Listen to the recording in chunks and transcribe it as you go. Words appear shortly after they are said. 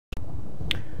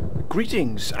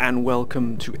Greetings and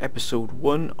welcome to episode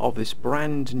 1 of this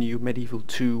brand new Medieval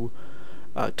 2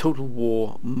 Total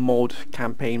War mod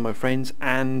campaign, my friends.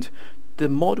 And the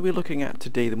mod we're looking at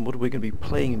today, the mod we're going to be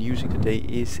playing and using today,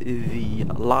 is the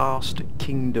Last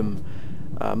Kingdom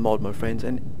mod, my friends.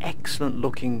 An excellent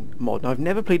looking mod. Now, I've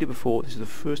never played it before. This is the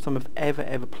first time I've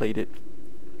ever played it.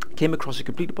 Came across it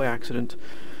completely by accident.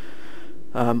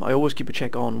 I always keep a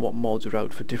check on what mods are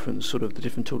out for different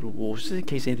different Total Wars, just in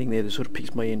case anything there that sort of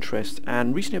piques my interest.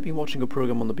 And recently I've been watching a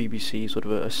program on the BBC, sort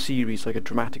of a series, like a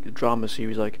drama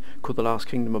series, like called The Last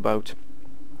Kingdom, about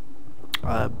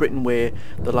Britain, where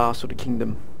the last sort of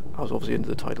kingdom, I was obviously under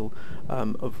the title,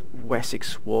 of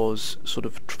Wessex was sort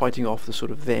of fighting off the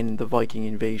the Viking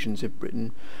invasions of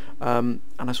Britain. And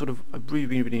I've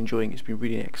really been enjoying it. It's been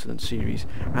really an excellent series.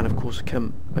 And of course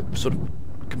I sort of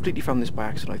completely found this by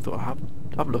accident. I thought I'll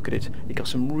have a look at it. It got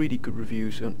some really good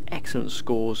reviews and excellent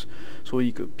scores. So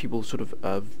you got people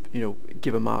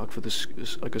give a mark for this,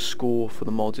 like a score for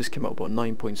the mods. This came out about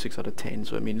 9.6 out of 10.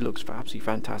 So I mean, it looks absolutely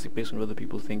fantastic based on what other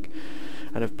people think.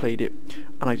 And I've played it,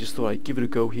 and I just thought I'd give it a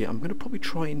go here. I'm going to probably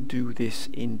try and do this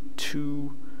in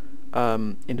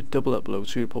a double upload.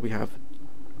 So you'll probably have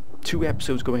 2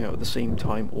 episodes going out at the same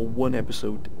time, or 1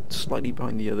 episode slightly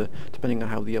behind the other, depending on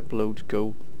how the uploads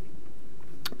go.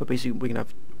 But basically we're going to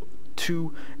have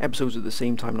 2 episodes at the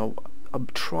same time, and I'll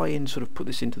try and sort of put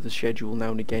this into the schedule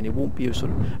now and again. It won't be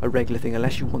a regular thing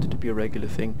unless you want it to be a regular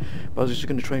thing, but I was just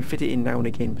going to try and fit it in now and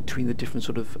again between the different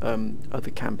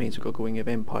other campaigns we've got going, of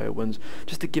Empire ones,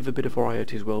 just to give a bit of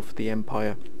variety as well for the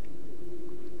Empire.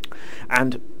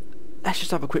 And let's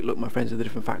just have a quick look, my friends, at the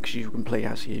different factions you can play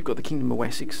as here. You've got the Kingdom of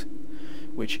Wessex,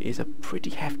 which is a pretty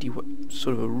hefty,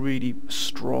 sort of a really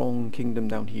strong kingdom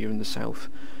down here in the south.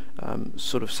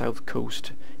 South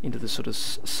coast into the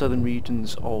southern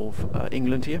regions of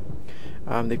England here.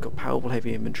 They've got powerful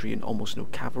heavy infantry and almost no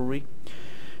cavalry.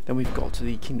 Then we've got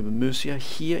the Kingdom of Mercia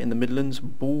here in the Midlands,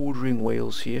 bordering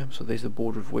Wales here. So there's the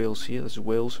border of Wales here. There's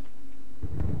Wales.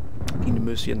 Kingdom of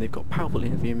Mercia, and they've got powerful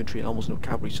heavy infantry and almost no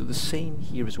cavalry. So the same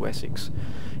here as Wessex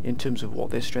in terms of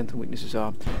what their strengths and weaknesses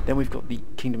are. Then we've got the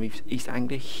Kingdom of East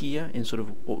Anglia here in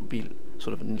what would be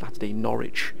in latter day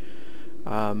Norwich.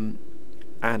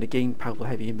 And again, powerful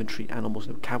heavy infantry and almost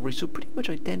no cavalry, so pretty much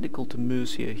identical to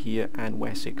Mercia here and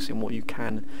Wessex in what you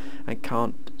can and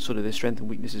can't, their strengths and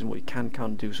weaknesses, and what you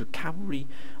can't do. So cavalry,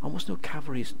 almost no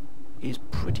cavalry is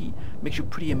makes you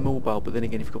pretty immobile, but then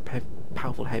again, if you've got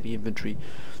powerful heavy infantry,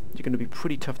 you're going to be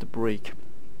pretty tough to break.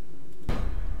 And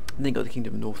then you've got the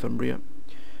Kingdom of Northumbria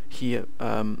here,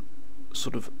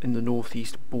 in the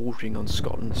northeast, bordering on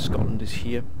Scotland. Scotland is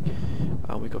here.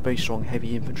 We've got very strong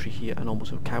heavy infantry here and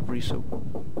almost no cavalry. So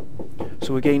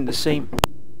again, the same.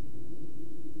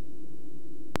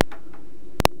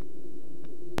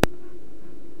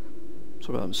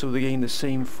 So again, the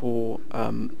same for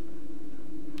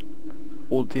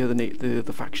all the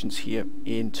other factions here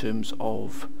in terms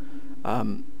of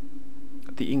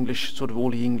the English, all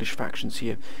the English factions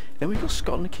here. Then we've got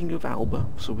Scotland, Kingdom of Alba.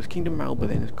 So with Kingdom of Alba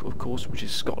then, of course, which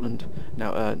is Scotland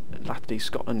now, latter day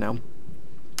Scotland now,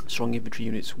 strong infantry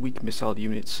units, weak missile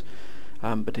units,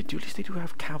 but at least they do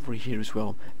have cavalry here as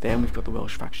well. Then we've got the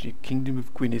Welsh faction here, Kingdom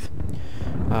of Gwynedd,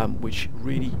 which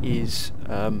really is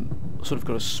got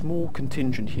a small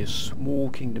contingent here, small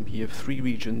kingdom here of 3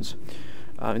 regions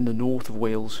in the north of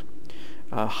Wales.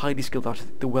 Highly skilled archers.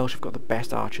 The Welsh have got the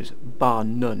best archers, bar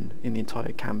none, in the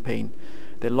entire campaign.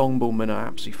 Their longbowmen are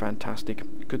absolutely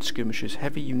fantastic. Good skirmishers.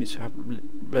 Heavy units have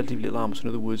relatively little armour. So in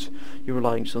other words, you're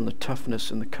relying just on the toughness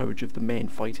and the courage of the men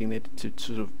fighting there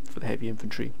for the heavy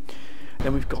infantry.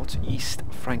 Then we've got East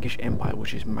Frankish Empire,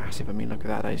 which is massive. I mean, look at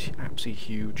that. That is absolutely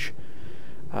huge.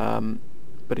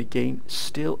 But again,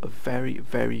 still a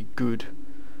very good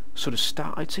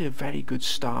I'd say a very good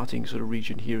starting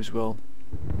region here as well.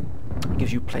 It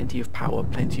gives you plenty of power,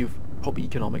 plenty of probably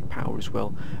economic power as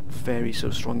well. Very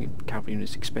strong cavalry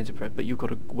units, expensive, but you've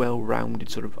got a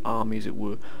well-rounded army, as it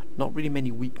were. Not really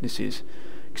many weaknesses.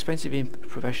 Expensive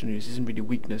professional units isn't really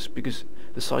weakness, because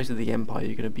the size of the empire,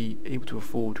 you're going to be able to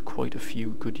afford quite a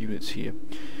few good units here.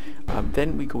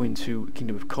 Then we go into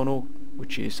Kingdom of Connaught,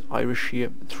 which is Irish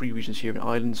here. 3 regions here in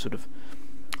Ireland,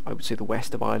 I would say the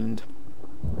west of Ireland.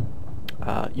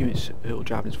 Units hurl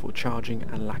javelins for charging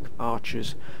and lack of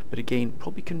archers, but again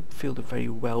probably can field a very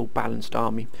well balanced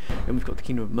army. And we've got the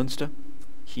Kingdom of Munster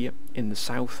here in the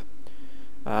south,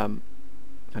 and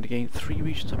again 3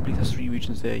 regions, I believe there's 3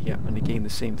 regions there, yeah, and again the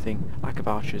same thing, lack of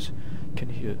archers, can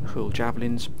hurl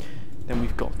javelins. Then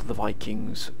we've got the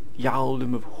Vikings,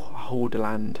 Jarldom of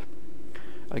Hordaland,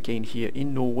 again here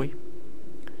in Norway,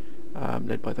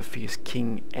 led by the fierce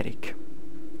King Eric.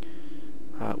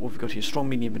 what we've got here: strong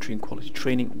medium infantry and quality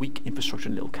training, weak infrastructure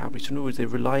and little cavalry. So in other words, they're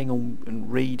relying on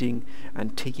raiding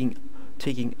and taking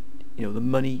you know, the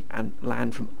money and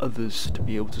land from others to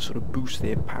be able to sort of boost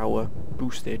their power,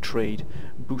 boost their trade,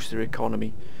 boost their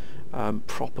economy.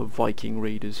 Proper Viking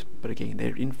raiders, but again,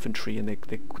 their infantry and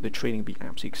their training will be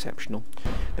absolutely exceptional.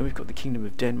 Then we've got the Kingdom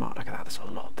of Denmark. Look at that, there's a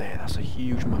lot there. That's a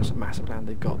huge, massive land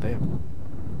they've got there.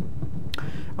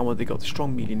 And what they've got: the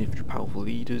strong medium infantry, powerful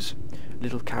leaders,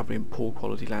 little cavalry and poor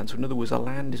quality land. So in other words, our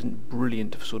land isn't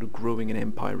brilliant for sort of growing an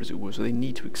empire, as it were, so they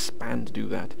need to expand to do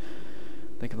that.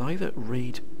 They can either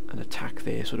raid and attack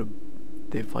their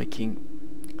Viking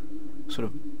sort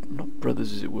of, not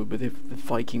brothers as it were, but the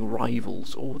Viking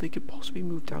rivals, or they could possibly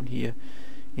move down here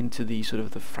into the sort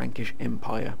of the Frankish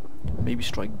Empire, maybe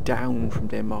strike down from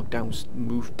Denmark,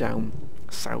 move down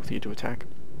south here to attack.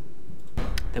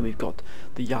 Then we've got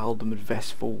the Jarldom of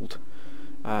Vestfold.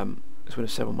 It's one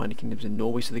of several minor kingdoms in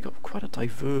Norway, so they've got quite a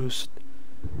diverse,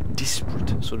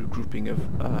 disparate sort of grouping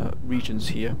of regions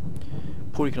here.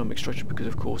 Poor economic structure because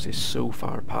of course they're so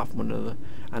far apart from one another,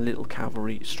 and little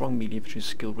cavalry, strong medium infantry,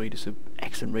 skilled raiders, so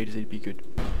excellent raiders. They'd be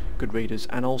good raiders.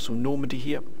 And also Normandy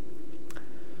here.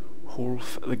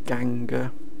 Hrolf the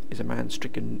Ganger is a man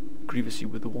stricken grievously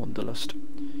with the wanderlust.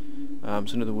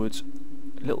 So in other words,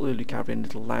 little early cavalry and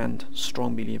little land,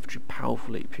 strong medium infantry,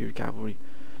 powerful late period cavalry.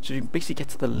 So you can basically get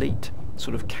to the late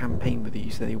sort of campaign with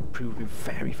these, then they will prove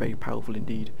very, very powerful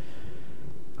indeed.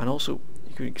 And also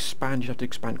you can expand, you have to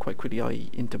expand quite quickly, i.e.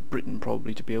 into Britain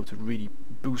probably, to be able to really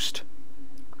boost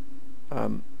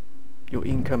your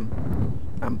income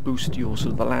and boost your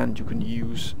sort of the land you can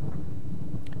use.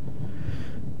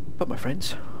 But my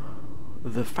friends,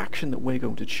 the faction that we're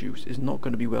going to choose is not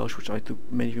going to be Welsh, which I think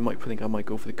many of you might think I might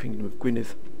go for the Kingdom of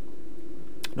Gwynedd.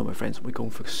 No, my friends, we're going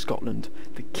for Scotland,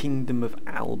 the Kingdom of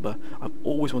Alba. I've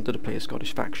always wanted to play a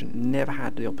Scottish faction, never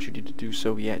had the opportunity to do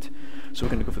so yet. So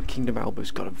we're going to go for the Kingdom of Alba.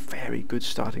 It's got a very good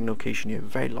starting location here,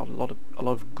 a lot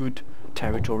of good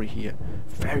territory here.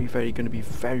 Very, going to be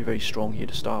very strong here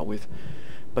to start with.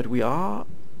 But we are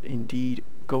indeed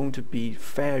going to be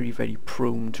very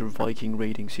prone to Viking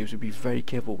raidings here, so be very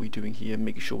careful what we're doing here,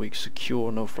 making sure we secure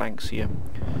no flanks here.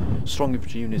 Strong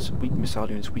infantry units, weak missile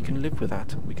units, we can live with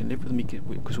that. We can live with them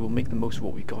because we'll make the most of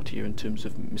what we got here in terms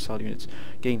of missile units.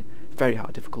 Again, very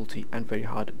hard difficulty and very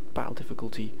hard battle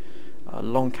difficulty.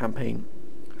 Long campaign,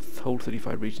 hold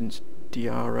 35 regions,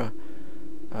 Diara,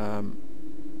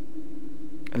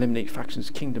 eliminate factions,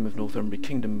 Kingdom of Northumbria,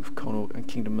 Kingdom of Connaught and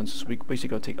Kingdom of Munster. So we've basically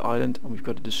got to take Ireland and we've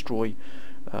got to destroy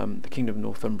the Kingdom of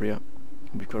Northumbria,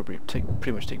 and we've got to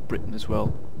pretty much take Britain as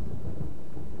well,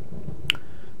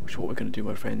 which is what we're going to do,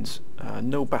 my friends.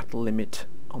 No battle limit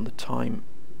on the time.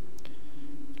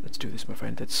 Let's do this, my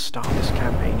friend. Let's start this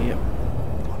campaign here.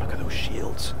 Oh, look at those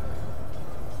shields.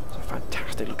 It's a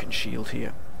fantastic looking shield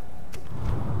here.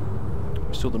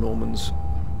 We're still the Normans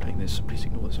playing this. Please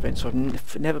ignore this event. So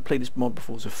I've never played this mod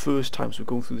before. It's the first time, so we're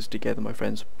going through this together, my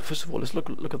friends. First of all, let's look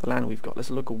at the land we've got.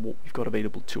 Let's look at what we've got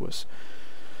available to us.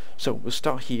 So we'll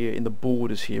start here in the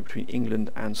borders here between England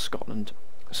and Scotland.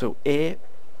 So Ayr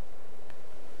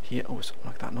here, oh, it's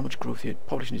like that, not much growth here.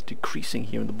 Population is decreasing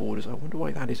here in the borders. I wonder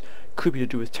why that is. Could be to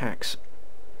do with tax.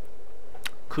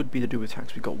 Could be to do with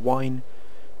tax. We've got wine,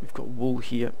 we've got wool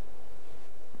here.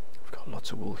 We've got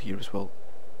lots of wool here as well.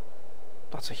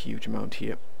 That's a huge amount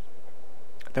here.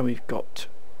 Then we've got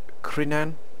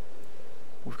Crinan.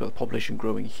 We've got the population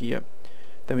growing here.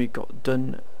 Then we've got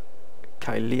Dun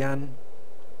Caerleon,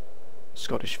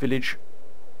 Scottish village.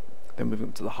 Then moving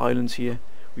up to the Highlands here,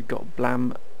 we've got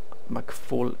Blam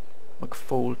Macfoltach,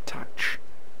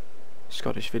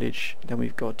 Scottish village. Then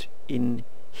we've got Inbehirnis.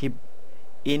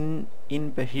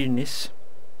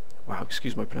 Wow,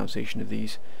 excuse my pronunciation of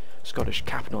these. Scottish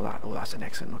capital. That's an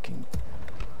excellent looking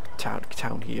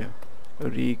town here.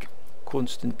 Rig,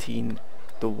 Constantine,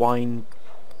 the wine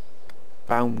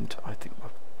bound. I think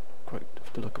I'll quite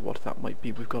have to look at what that might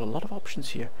be. We've got a lot of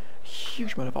options here, a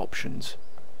huge amount of options,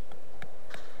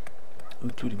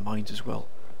 including mines as well.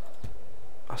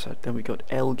 I said. Then we got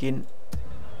Elgin,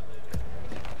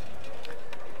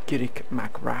 Giric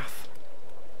Macrath.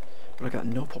 Look at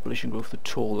that, no population growth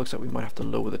at all. Looks like we might have to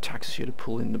lower the taxes here to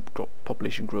pull in the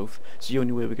population growth. It's the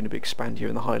only way we're going to expand here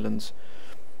in the Highlands.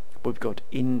 But we've got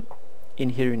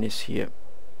Inbehirnis here.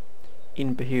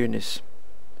 Inbehirnis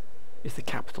is the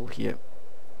capital here.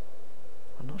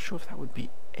 I'm not sure if that would be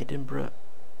Edinburgh.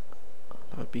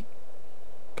 That would be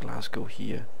Glasgow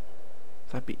here.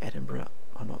 That'd be Edinburgh.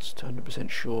 I'm not 100%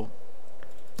 sure.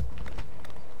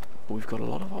 But we've got a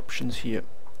lot of options here.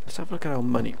 Let's have a look at our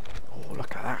money. Oh,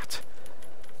 look at that.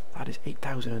 That is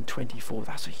 8,024.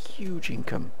 That's a huge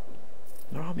income.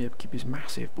 Our army upkeep is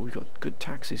massive, but we've got good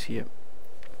taxes here.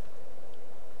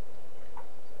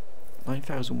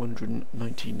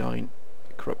 9,199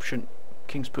 corruption.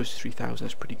 King's Purse 3,000,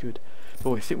 that's pretty good.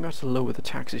 But I think we have to lower the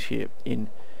taxes here in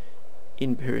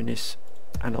Pyrenees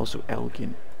and also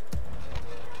Elgin.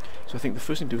 So I think the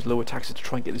first thing to do is lower taxes to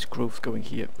try and get this growth going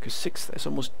here, because 6th is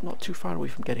almost not too far away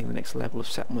from getting the next level of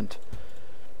settlement.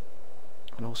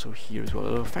 And also here as well.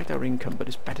 It'll affect our income, but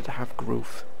it's better to have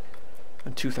growth.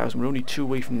 And 2,000, we're only 2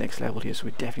 away from the next level here, so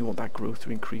we definitely want that growth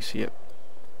to increase here.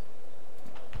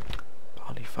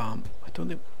 Barley farm, I don't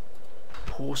think.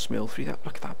 Horse mill,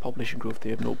 look at that population growth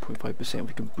there, 0.5%. If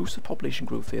we can boost the population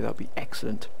growth there, that would be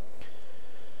excellent.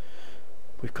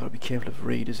 We've got to be careful of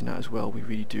raiders in that as well, we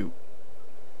really do.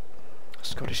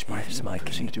 Scottish Spy, the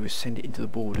first thing to do is send it into the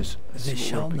borders. They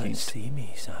shall not see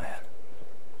me, sire.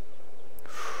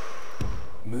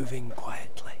 Moving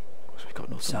quietly. So we've got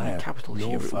Northumberland capital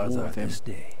here at war with them.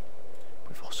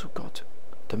 We've also got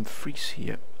Dumfries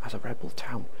here as a rebel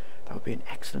town. That would be an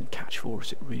excellent catch for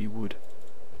us, it really would.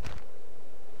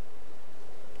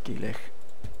 Gaelic.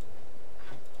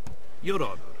 Your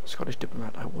Honour. Scottish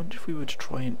diplomat. I wonder if we were to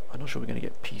try and... I'm not sure we're going to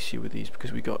get peace here with these,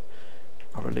 because we got...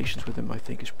 Our relations with them, I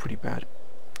think, is pretty bad.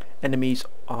 Enemies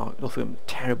are... Northumberland,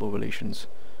 terrible relations.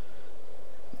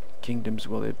 Kingdoms,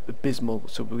 well, they're abysmal,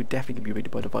 so we would definitely be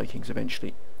raided by the Vikings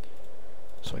eventually.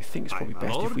 So I think it's probably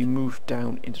best if we move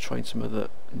down into trying some of the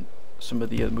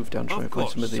move down, try and find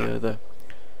some of the other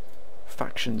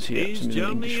factions here. Some of the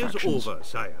English factions. Over,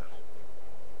 sire.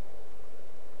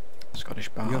 Scottish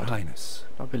Bard. Your Highness.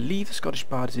 I believe the Scottish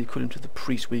Bard is the equivalent of the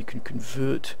priest, where you can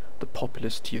convert the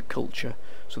populace to your culture.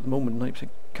 So at the moment, 9%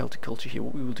 Celtic culture here.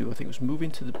 What we will do, I think, is move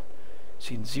into the...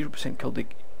 seeing 0%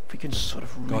 Celtic. If we can sort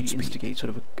of really instigate sort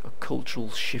of a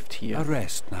cultural shift here.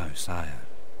 Arrest now, sire.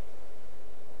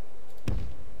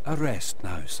 Arrest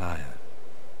now, sire.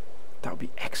 That would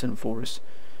be excellent for us.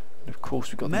 And of course,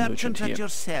 we've got the merchant here. At your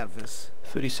service.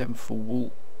 37 for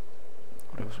wool.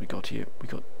 What else we got here? We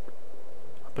got...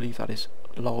 I believe that is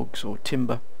logs or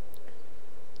timber.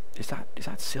 Is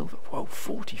that silver? Whoa,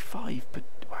 45, but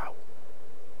wow.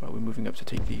 Well, we're moving up to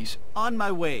take these. On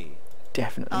my way.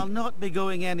 Definitely. I'll not be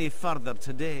going any further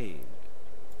today.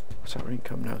 What's our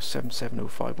income now?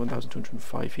 7705,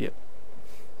 1,205 here.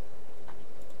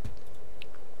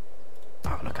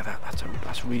 Oh, look at that.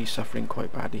 That's really suffering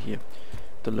quite badly here.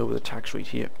 The lower the tax rate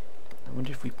here. I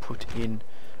wonder if we put in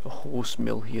a horse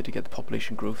mill here to get the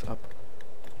population growth up.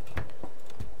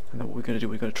 And then what we're going to do,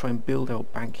 we're going to try and build our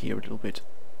bank here a little bit.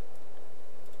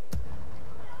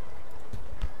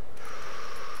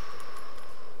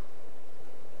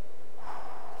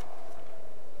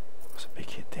 That's a big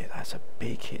hit there. That's a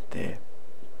big hit there.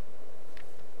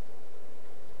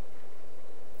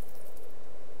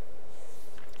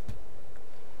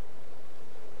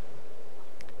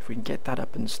 If we can get that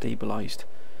up and stabilised,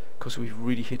 because we've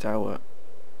really hit our...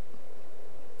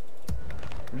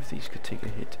 I wonder if these could take a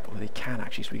hit, or they can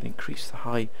actually, so we can increase the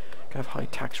high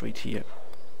tax rate here.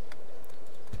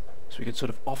 So we can sort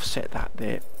of offset that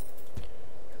there.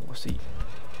 And what's the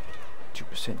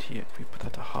 2% here? If we put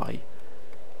that to high,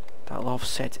 that'll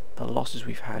offset the losses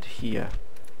we've had here.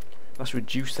 Let's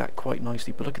reduce that quite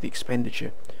nicely, but look at the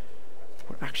expenditure.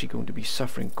 We're actually going to be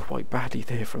suffering quite badly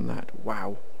there from that.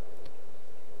 Wow.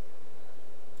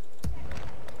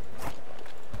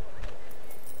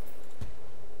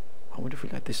 I wonder if we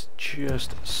let this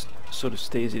just sort of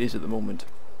stay as it is at the moment.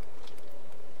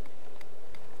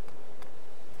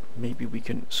 Maybe we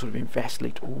can sort of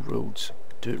investigate all roads,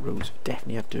 dirt roads.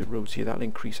 Definitely have dirt roads here. That'll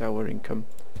increase our income.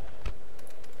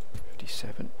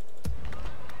 57.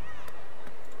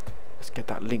 Let's get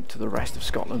that linked to the rest of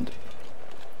Scotland.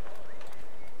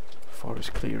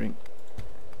 Forest clearing.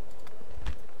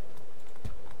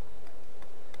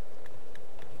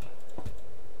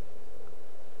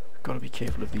 Got to be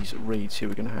careful of these raids here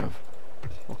we're going to have.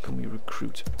 What can we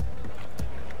recruit?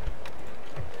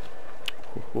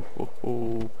 Ho, ho, ho,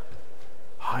 ho.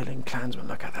 Highland clansmen,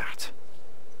 look at that.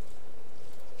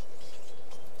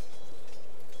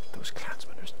 Those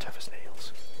clansmen are as tough as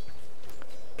nails.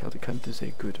 Celtic hunters,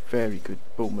 they're good, very good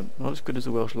bowmen. Not as good as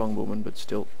the Welsh longbowmen, but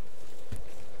still.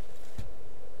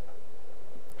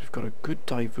 We've got a good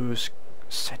diverse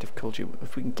set of culture.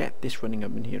 If we can get this running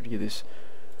up in here, this.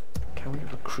 Can we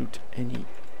recruit any?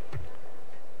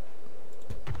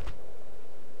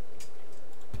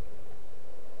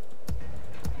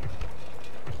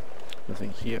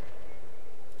 Nothing here.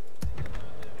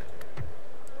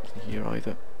 Nothing here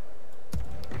either.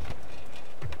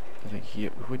 Nothing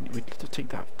here. We'd love to take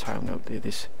that town out there.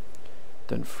 This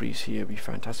Dumfries here would be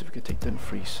fantastic if we could take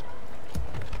Dumfries.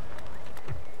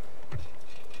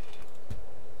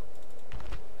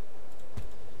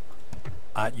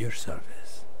 At your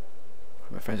service.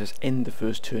 My friends, let's end the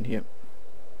first turn here.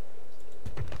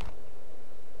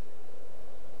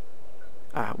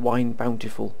 Wine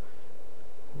Bountiful.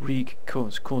 Rig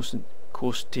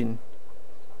Corsetin,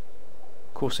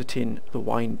 the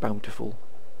Wine Bountiful.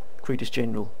 Greatest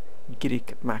General,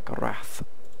 Girik Macarath.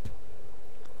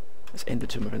 Let's end the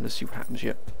turn, my friend. Let's see what happens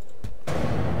here.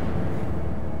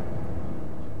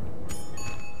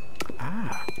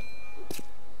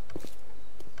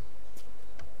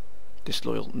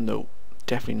 Disloyal? No,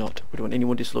 definitely not. We don't want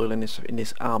anyone disloyal in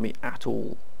this army at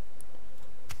all.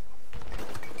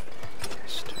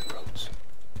 Yes, 2 roads.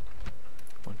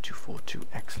 1, 2, 4, 2.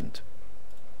 Excellent.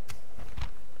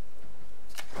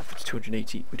 Profits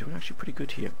 280. We're doing actually pretty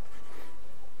good here.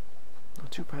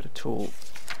 Not too bad at all.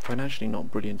 Financially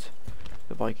not brilliant.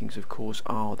 The Vikings, of course,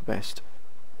 are the best.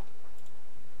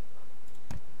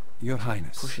 Your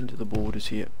Highness. Push into the borders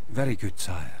here. Very good,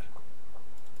 sire.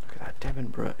 Look at that.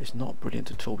 Devonborough is not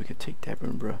brilliant at all. We could take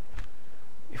Devonborough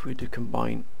if we were to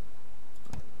combine.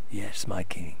 Yes, my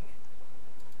king.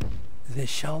 They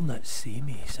shall not see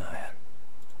me, sire.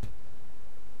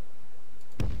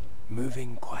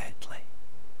 Moving quietly.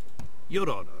 Your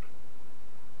Honor.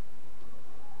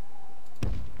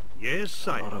 Yes, A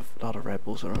sire. lot of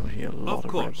rebels around here. A lot of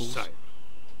Of course, rebels. sire.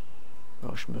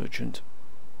 Welsh merchant.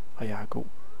 Iago.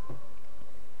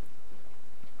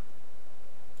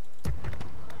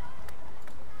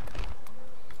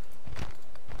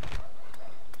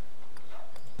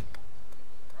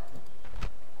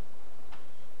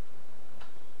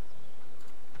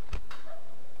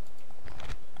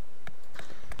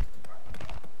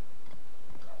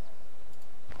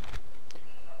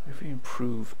 If we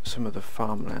improve some of the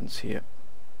farmlands here,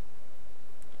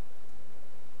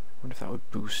 I wonder if that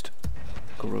would boost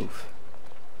growth.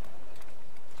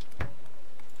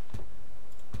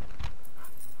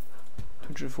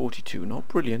 $142, not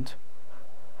brilliant.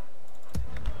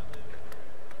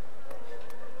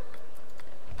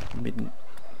 Midden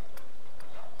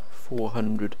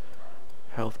 400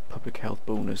 health, public health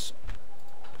bonus.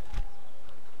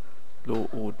 Law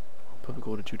or public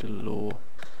order due to law.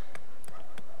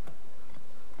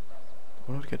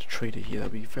 I want to get a trader here.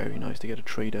 That'd be very nice to get a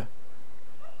trader.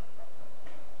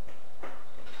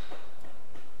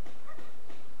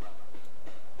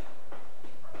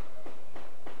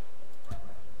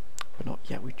 But not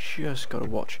yet. We just gotta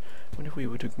watch. I wonder if we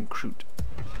were to recruit.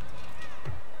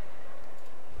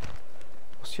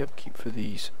 What's the upkeep for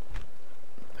these?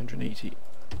 180.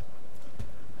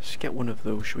 Let's get one of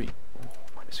those, shall we?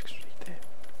 Oh, -6 there.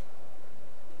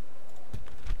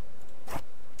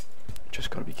 Just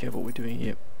gotta be careful what we're doing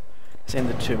here. Let's end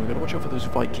the turn. We've got to watch out for those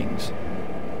Vikings.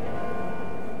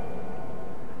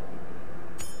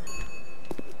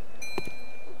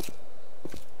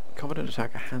 Confident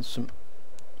attacker, handsome,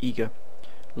 eager,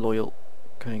 loyal,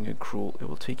 cunning and cruel. It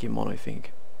will take him on, I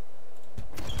think.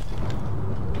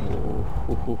 Oh,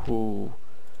 ho, ho, ho.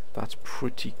 That's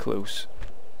pretty close.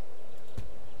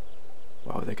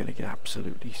 Wow, they're going to get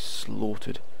absolutely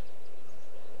slaughtered.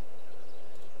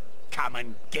 Come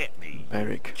and get me,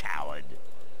 Beric. coward.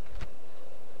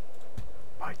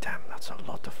 By damn, that's a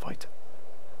lot to fight.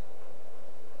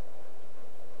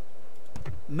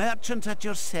 Merchant at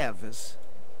your service.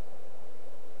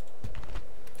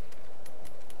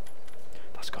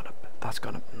 That's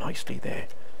gone up nicely there.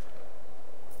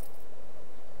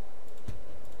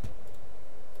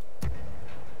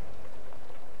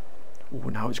 Oh,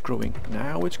 now it's growing.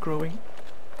 Now it's growing.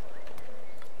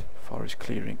 Forest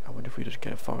clearing. I wonder if we just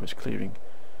get a forest clearing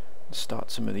and start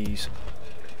some of these.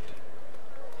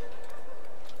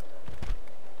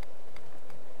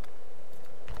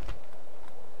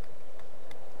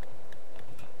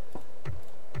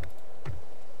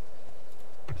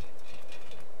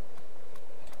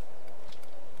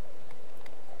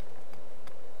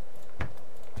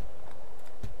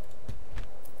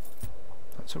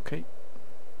 That's okay.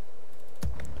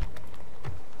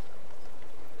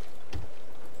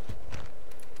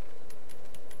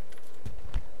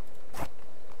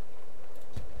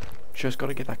 Just got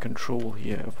to get that control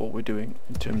here of what we're doing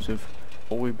in terms of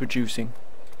what we're producing.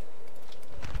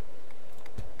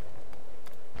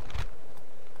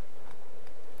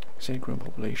 Steady growing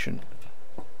population.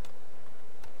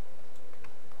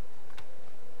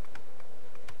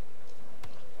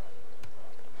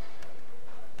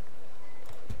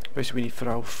 Basically we need for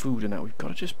our food and that. We've got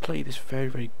to just play this very,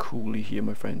 very coolly here,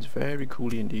 my friends. Very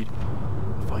coolly indeed.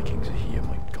 The Vikings are here.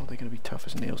 My god, they're going to be tough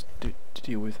as nails to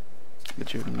deal with.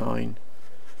 Material 9.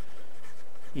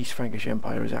 East Frankish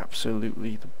Empire is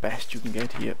absolutely the best you can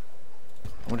get here.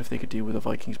 I wonder if they could deal with the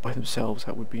Vikings by themselves.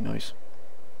 That would be nice.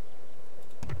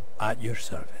 At your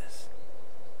service.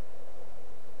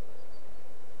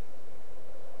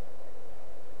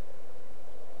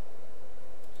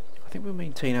 think we'll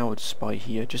maintain our spy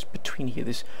here, just between here.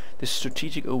 This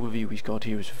strategic overview we've got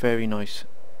here is very nice.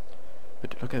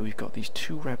 But look how we've got these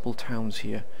two rebel towns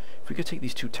here. If we could take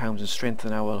these two towns and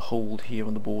strengthen our hold here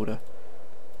on the border.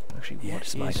 Actually,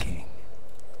 Yes, my king.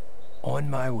 On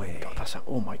my way. God, that's a,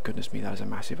 oh my goodness me, that is a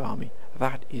massive army.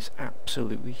 That is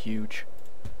absolutely huge.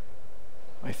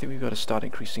 I think we've got to start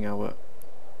increasing our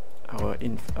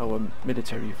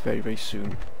military very, very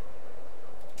soon.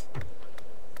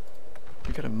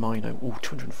 We've got a mine now. Oh,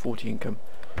 240 income.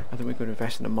 I think we're going to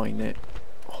invest in a mine there.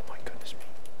 Oh my goodness me.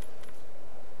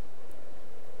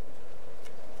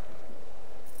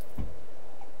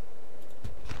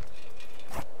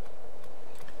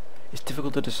 It's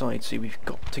difficult to decide. See, we've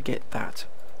got to get that.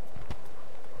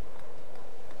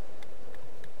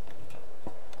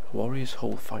 Warriors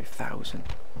hold 5,000.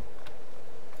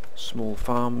 Small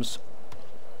farms.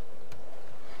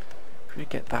 If we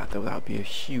get that though, that would be a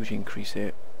huge increase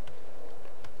here.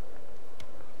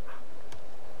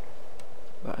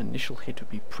 That initial hit would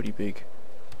be pretty big.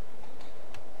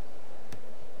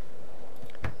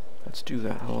 Let's do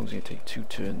that. How long is it going to take? 2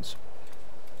 turns.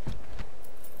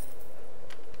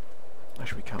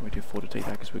 Actually, we can't really afford to take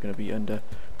that because we're going to be under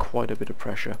quite a bit of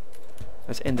pressure.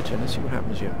 Let's end the turn. Let's see what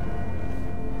happens here.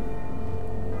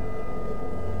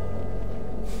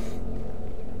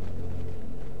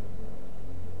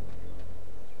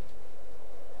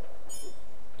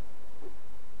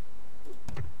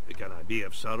 Can I be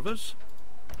of service?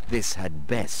 This had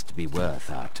best be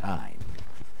worth our time.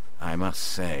 I must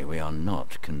say we are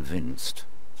not convinced.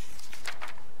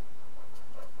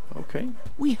 Okay,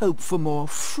 We hope for more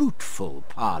fruitful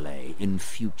parley in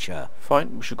future.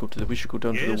 fine. We should go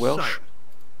down to the Welsh sire.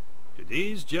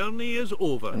 Today's journey is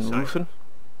over, and sire. Luthen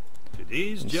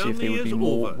Today's and see if they journey would be is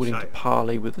more over, willing to sire.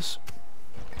 parley with us.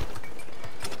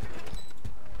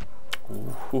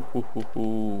 Ooh, hoo, hoo, hoo,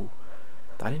 hoo.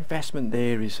 That investment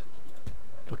there is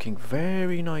looking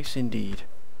very nice indeed.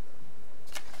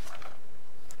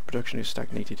 Production is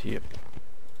stagnated here.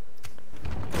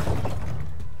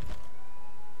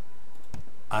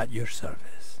 At your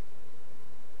service.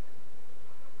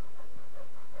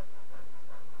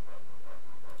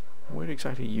 Where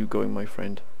exactly are you going, my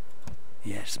friend?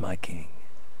 Yes, my king.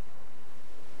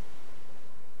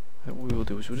 What we will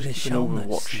do is we'll They just keep an shall not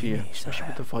overwatch see here, me, especially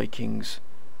with sire. the Vikings.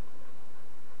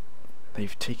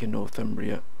 They've taken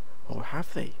Northumbria. Or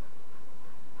have they?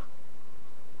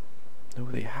 No,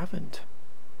 they haven't.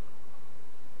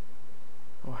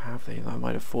 Or have they? That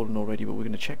might have fallen already, but we're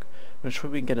going to check. We're going to try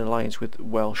if we can get an alliance with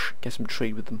Welsh, get some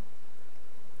trade with them.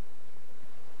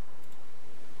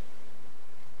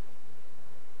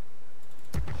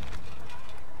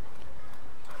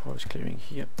 Forest clearing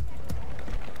here.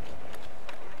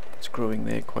 It's growing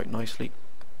there quite nicely.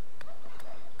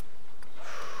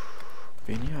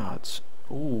 Vineyards.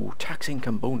 Ooh, tax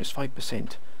income bonus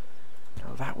 5%.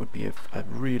 Now that would be a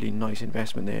really nice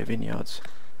investment there, vineyards.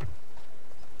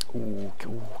 Ooh,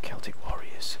 ooh, Celtic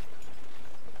warriors.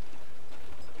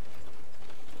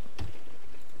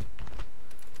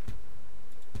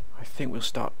 I think we'll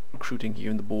start recruiting here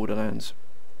in the borderlands.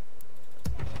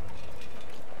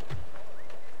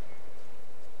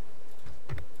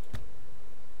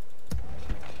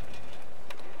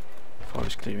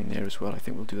 Forest clearing there as well. I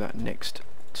think we'll do that next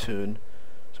turn.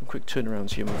 Some quick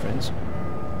turnarounds here, my friends.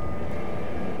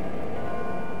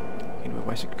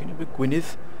 Can you be Gwynedd?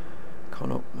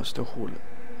 Connor must have hold.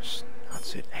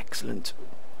 That's it. Excellent.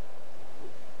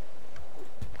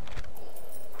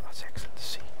 Oh, that's excellent to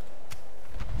see.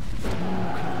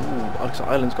 Ooh,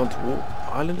 Ireland's gone to war.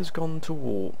 Ireland has gone to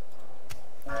war.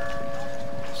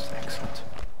 That's excellent.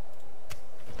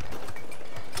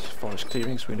 This forest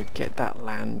clearing, so we're going to get that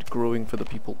land growing for the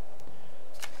people.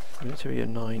 Military at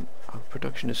 9. Our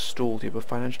production is stalled here, but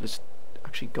financial is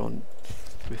actually gone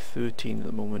with 13 at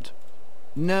the moment.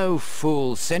 No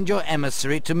fool, send your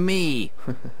emissary to me.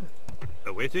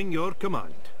 Awaiting your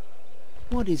command.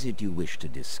 What is it you wish to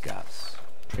discuss?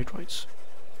 Trade rights.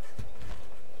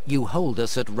 You hold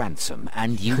us at ransom,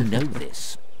 and you know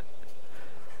this.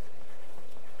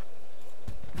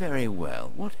 Very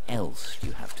well. What else do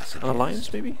you have to suggest? An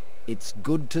alliance, maybe? It's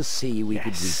good to see we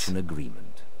could Yes. reach an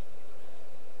agreement.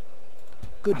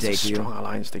 Good That's day a to you. strong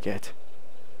alliance to get.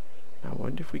 Now, I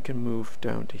wonder if we can move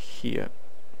down to here.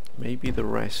 Maybe the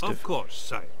rest Of of course,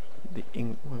 sire. the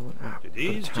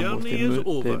Today's journey is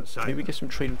over, sire. maybe get some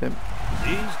trade with them.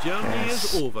 Today's journey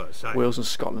Yes. is over, sire. Wales and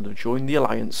Scotland have joined the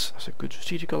alliance. That's a good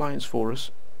strategic alliance for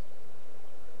us.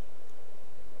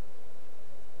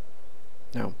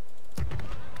 Now,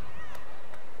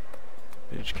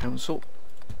 village council.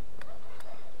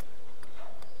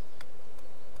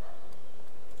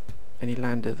 any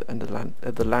land and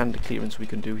the land clearance we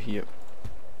can do here.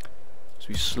 So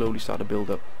we slowly start to build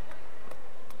up.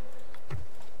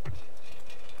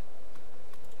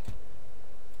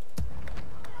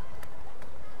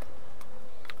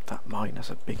 That mine, that's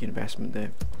a big investment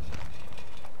there.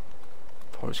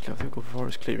 Forest clearing, I think we'll go for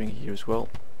forest clearing here as well.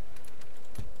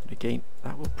 And again,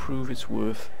 that will prove its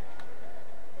worth.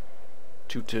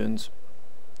 2 turns.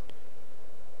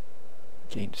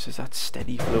 Again, this is that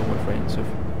steady flow, my friends, of...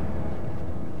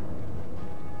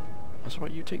 That's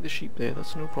right, you take the sheep there,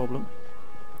 that's no problem.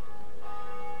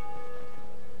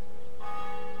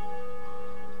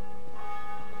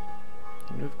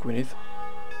 Move Gwynedd.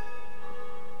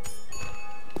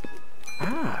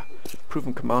 Ah!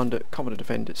 Proven commander, competent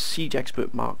defender, siege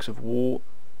expert, marks of war,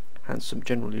 handsome,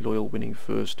 generally loyal, winning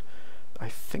first. I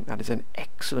think that is an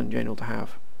excellent general to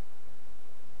have.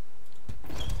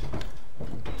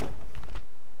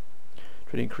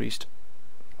 Trade increased.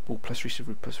 Oh, plus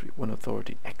receiver, plus 1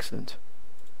 authority. Excellent.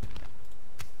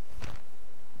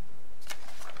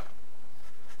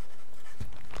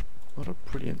 What a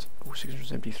brilliant. Oh,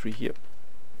 673 here.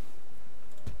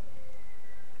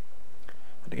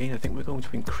 And again, I think we're going to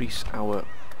increase our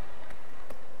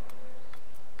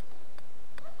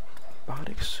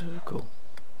Bardic Circle.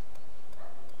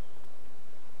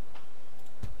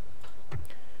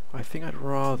 I think I'd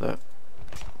rather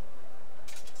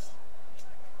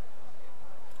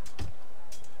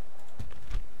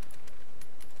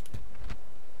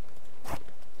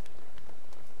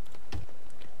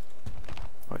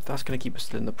that's going to keep us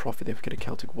still in the profit if we get a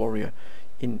Celtic warrior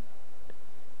in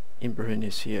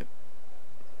Berenice here.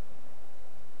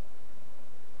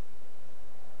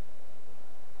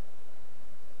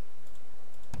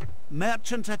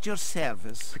 Merchant at your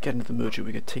service. If we get into the merchant,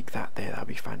 we could take that there. That'd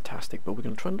be fantastic. But we're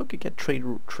going to try and look at get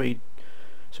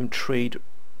some trade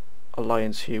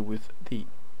alliance here with the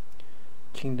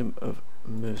Kingdom of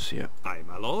Mercia. Aye,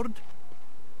 my lord.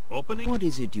 Opening. What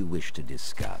is it you wish to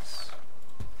discuss?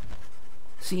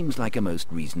 Seems like a most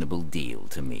reasonable deal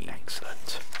to me.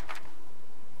 Excellent.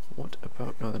 What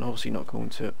about... No, they're obviously not going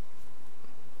to...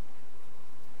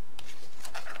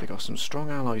 They got some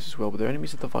strong allies as well, but they're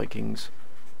enemies of the Vikings.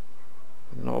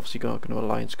 And they're obviously not going to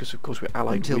alliance because, of course, we're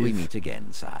allied Until with... we meet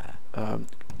again, sire.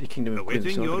 The Kingdom of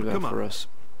Gwynedd, so not do that for us.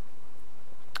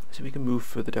 So we can move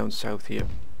further down south here.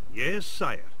 Yes,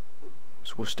 sire.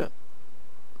 It's Worcester.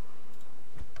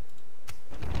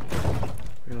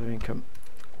 Real income.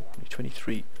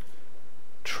 23.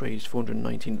 Trades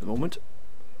 419 at the moment.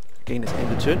 Again, it's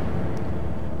end of turn.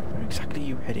 Where exactly are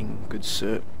you heading, good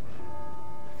sir?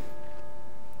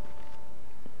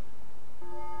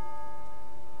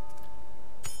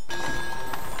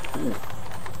 Ooh.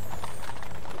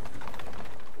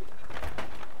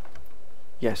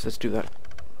 Yes, let's do that.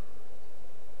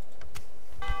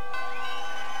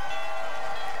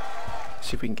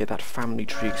 See if we can get that family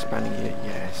tree expanding here.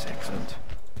 Yes, excellent.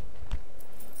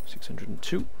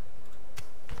 602.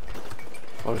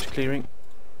 Forest clearing.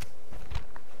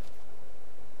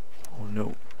 Oh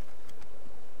no.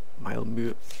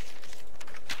 Milemure.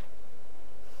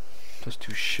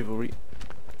 +2 chivalry.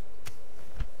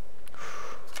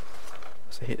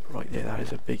 That's a hit right there. That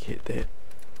is a big hit there.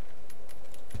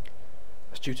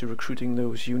 That's due to recruiting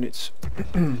those units.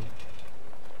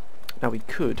 Now we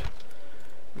could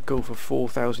go for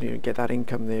 4,000 here and get that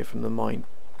income there from the mine.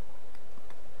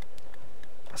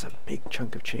 That's a big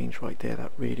chunk of change right there,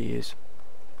 that really is.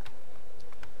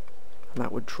 And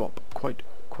that would drop quite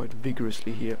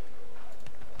vigorously here.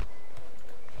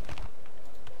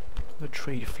 The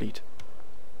trade fleet.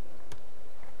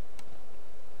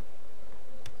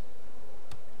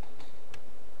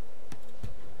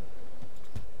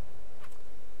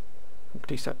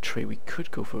 At least that trade, we could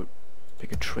go for a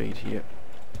bigger trade here.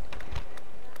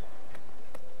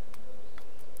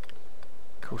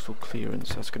 Coastal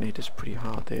clearance, that's going to hit us pretty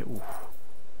hard there. Ooh.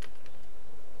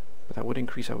 But that would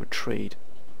increase our trade.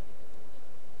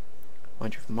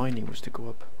 Mind you, if mining was to go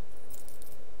up.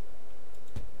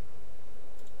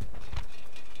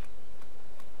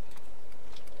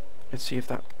 Let's see if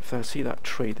I see that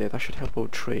trade there, that should help our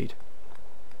trade.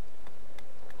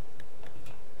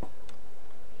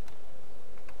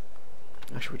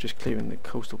 Actually, we're just clearing the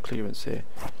coastal clearance there.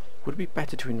 Would it be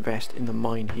better to invest in the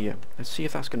mine here? Let's see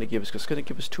if that's going to give us, because it's going to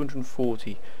give us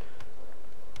 240.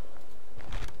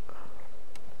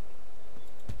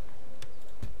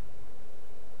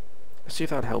 Let's see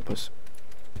if that'll help us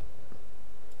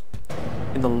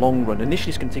in the long run. Initially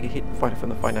it's going to take a hit from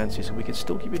the finances, and we can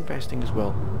still keep investing as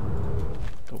well.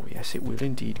 Oh yes, it will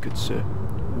indeed, good sir.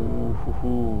 Ooh, hoo,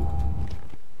 hoo.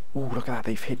 Ooh, look at that,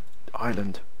 they've hit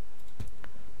Ireland.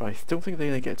 But I don't think they're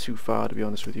going to get too far, to be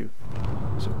honest with you.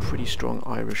 Some pretty strong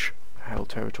Irish held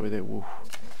territory there. Woo.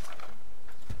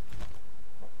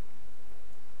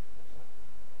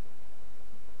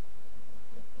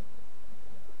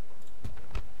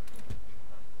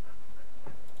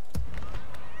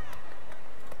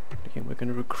 Again, we're going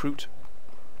to recruit.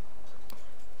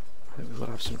 I think we will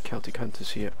have some Celtic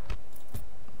hunters here.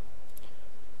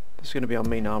 This is going to be our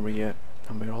main army here,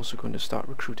 and we're also going to start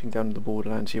recruiting down the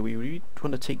borderlands here. We really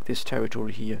want to take this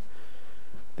territory here,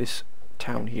 this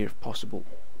town here if possible.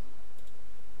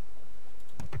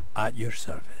 At your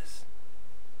service.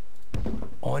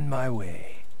 On my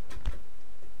way.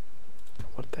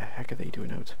 What the heck are they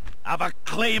doing out? I've a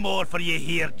claymore for you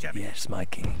here, Jimmy. Yes, my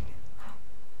king.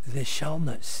 They shall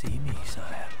not see me,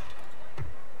 sire.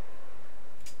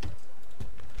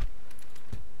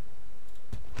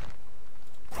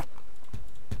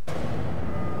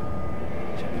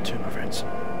 Turn, my friends.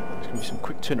 There's going to be some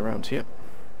quick turnarounds here.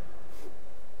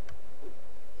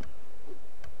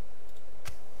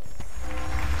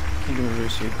 Kingdom of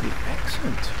Mercia, good,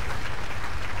 excellent.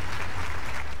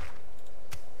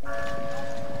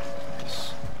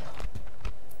 Yes.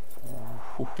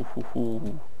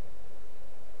 Ooh.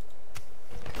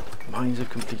 Mines are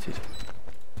completed.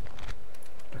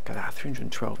 Look at that,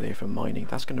 312 there for mining.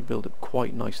 That's going to build up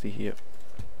quite nicely here.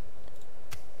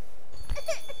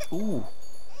 Ooh.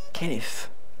 Kenneth,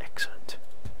 excellent.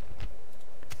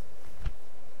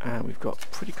 And we've got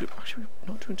pretty good, actually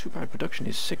we're not doing too bad. Production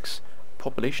is 6,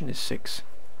 population is 6.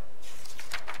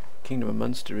 Kingdom of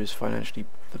Munster is financially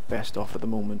the best off at the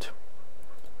moment.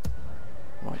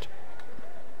 Right.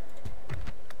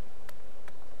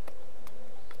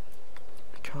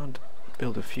 We can't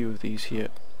build a few of these here.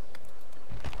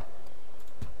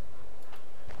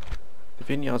 The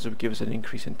vineyards would give us an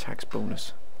increase in tax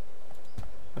bonus.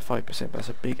 A 5%, that's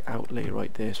a big outlay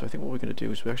right there. So I think what we're going to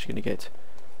do is we're actually going to get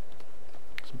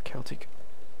some Celtic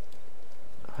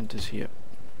hunters here.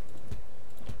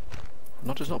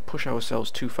 Not push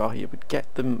ourselves too far here, but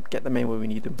get them in where we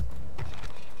need them.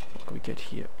 What can we get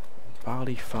here?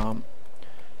 Barley farm,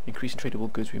 increase in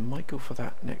tradable goods. We might go for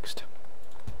that next.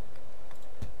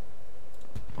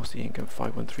 What's the income?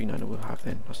 5139 we'll have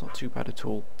then. That's not too bad at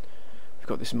all. We've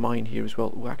got this mine here as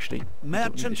well. Oh, actually,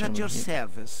 Merchant at your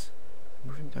service.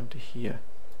 Moving down to here.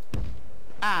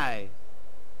 Aye.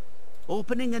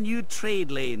 Opening a new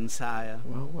trade lane, sire.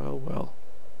 Well.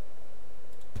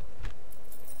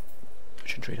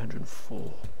 Merchant trade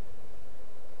 104.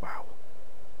 Wow.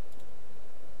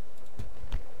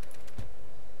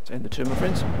 Let's end the turn, my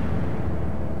friends.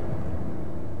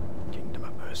 Kingdom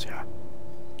of Mercia.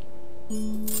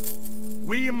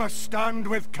 We must stand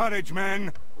with courage,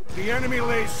 men. The enemy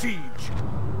lays siege.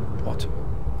 What?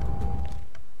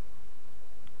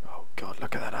 Oh God,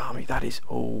 look at that army. That is,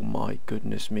 oh my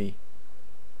goodness me.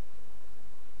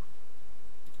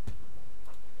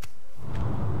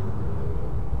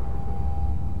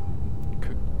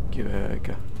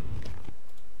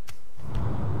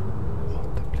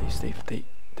 What the place?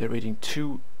 They're raiding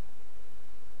 2.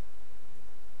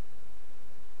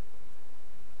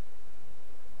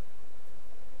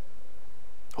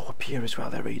 Oh, up here as well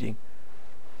they're raiding.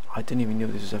 I didn't even know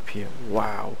this was up here.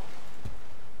 Wow.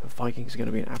 The Vikings are going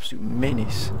to be an absolute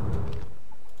menace.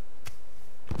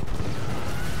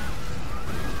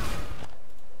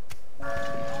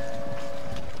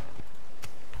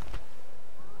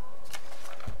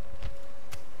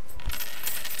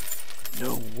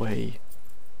 No way.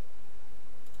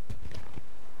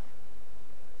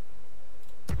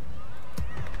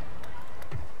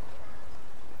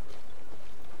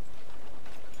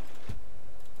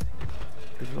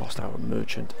 We've lost our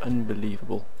merchant.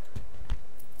 Unbelievable.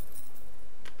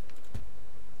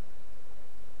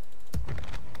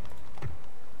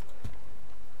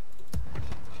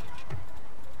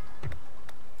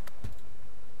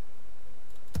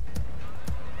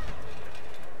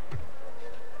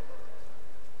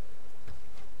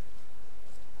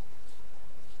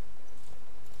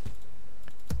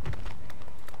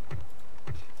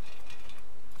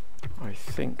 I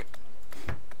think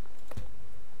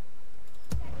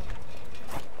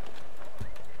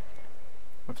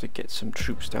I have to get some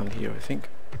troops down here, I think.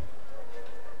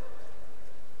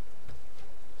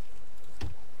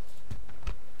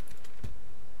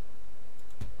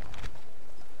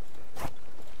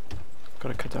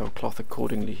 Gotta cut our cloth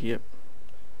accordingly here.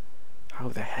 How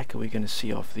the heck are we gonna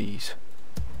see off these?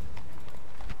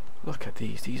 Look at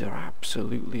these are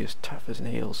absolutely as tough as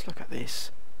nails. Look at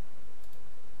this.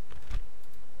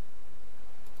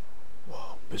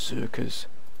 Whoa, berserkers.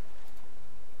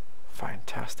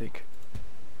 Fantastic.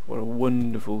 What a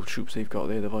wonderful troops they've got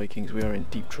there, the Vikings. We are in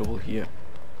deep trouble here.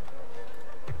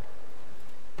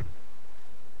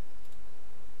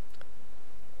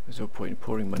 There's no point in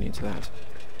pouring money into that.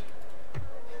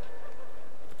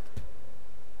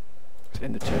 Let's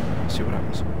end the turn. Let's see what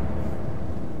happens.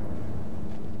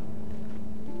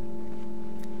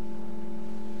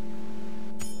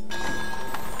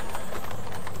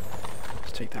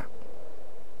 Let's take that.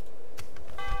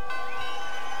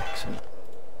 Excellent.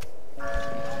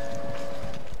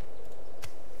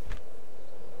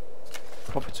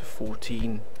 Profits of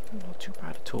 14. Not too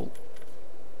bad at all.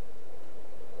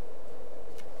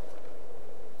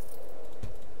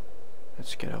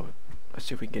 Let's get out. Let's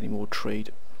see if we can get any more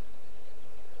trade.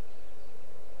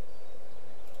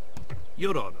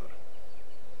 Your Honor.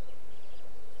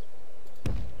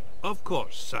 Of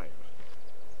course, sire.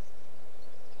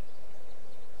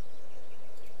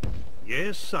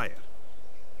 Yes, sire.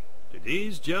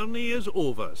 Today's journey is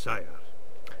over, sire.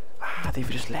 Ah, they've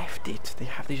just left it.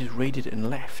 They just raided it and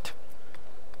left.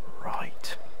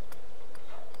 Right.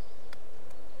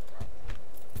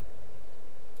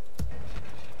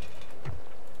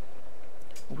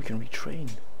 We can retrain.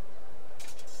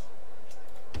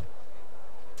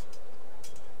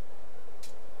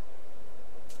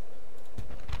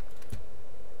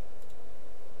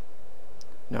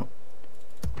 No.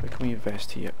 Where can we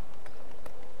invest here?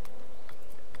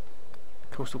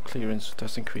 Coastal clearance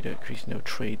doesn't create a increase no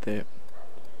trade there.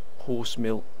 Horse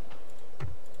mill.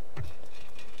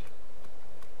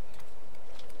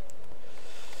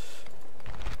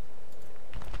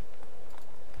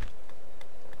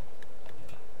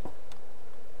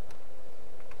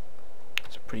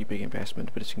 Pretty big investment,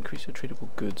 but it's increased the tradable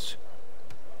goods.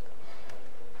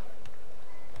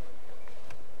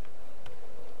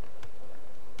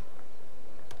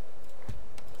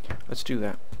 Let's do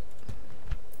that.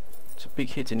 It's a big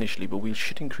hit initially, but we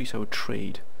should increase our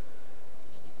trade.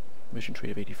 Mission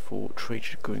trade of 84. Trade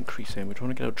should go increase then. We're trying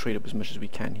to get our trade up as much as we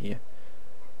can here.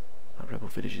 That rebel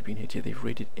village has been hit here. They've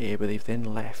raided air, but they've then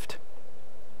left.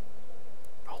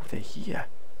 Oh, they're here.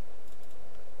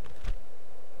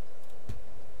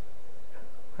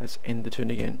 Let's end the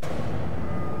turn again.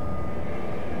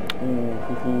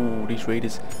 Ooh, these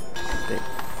raiders.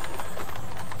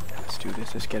 Let's do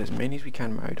this. Let's get as many as we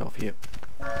can married off here.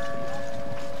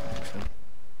 Excellent.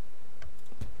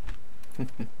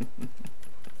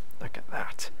 Look at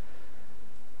that.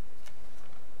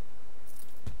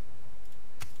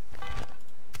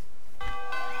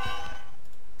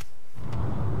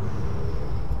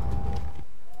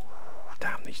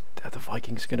 The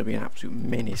Vikings are going to be an absolute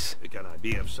menace. Can I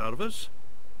be of service?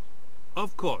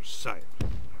 Of course, sire.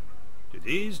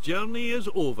 Today's journey is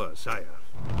over, sire.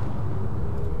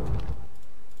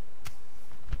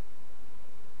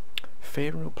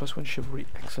 Pharaoh +1 chivalry,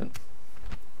 excellent.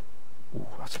 Ooh,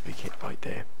 that's a big hit right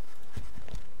there.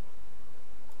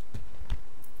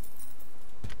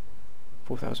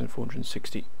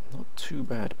 4,460. Not too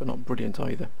bad, but not brilliant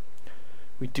either.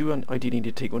 We do ideally need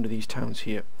to take one of these towns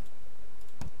here.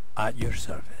 At your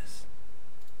service.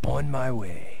 On my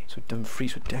way. So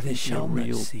Dumfries would They definitely be a shall not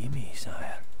real... see me,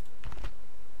 sire.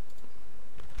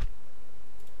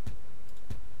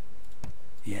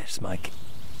 Yes, my king.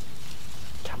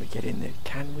 Can we get in there?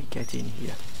 Can we get in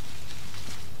here?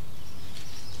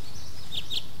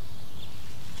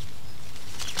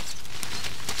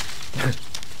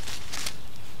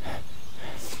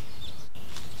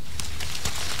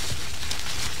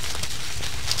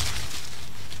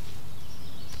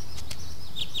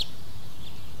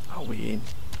 Are we in?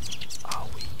 Are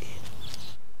we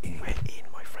in? We're in,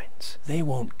 my friends. They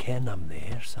won't ken I'm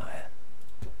there, sire.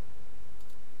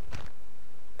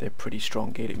 They're pretty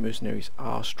strong. Gaelic mercenaries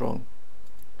are strong.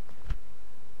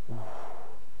 Ooh.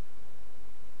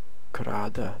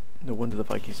 Karada. No wonder the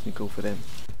Vikings didn't go for them.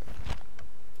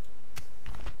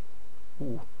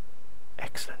 Ooh.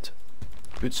 Excellent.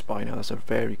 Good spy now. That's a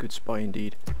very good spy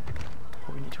indeed.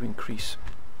 But we need to increase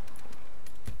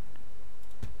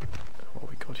what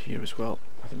we got here as well.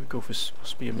 I think we go for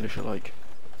spear militia like.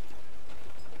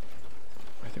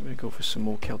 I think we're going to go for some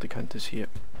more Celtic hunters here.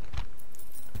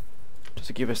 Just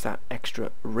to give us that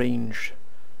extra range,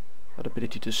 that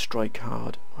ability to strike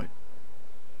hard. Right.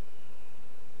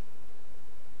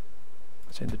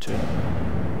 Let's end the turn.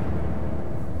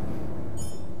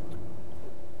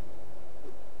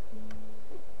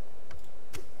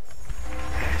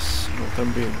 Yes,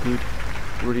 Northumbria good.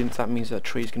 Brilliant, that means that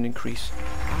trade's going to increase.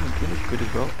 Ah, Plymouth good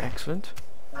as well, excellent.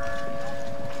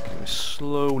 Okay, we're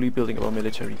slowly building up our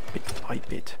military bit by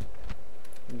bit.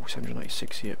 Ooh,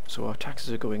 796 here. So our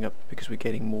taxes are going up because we're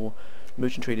getting more.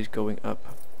 Merchant trade is going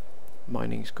up.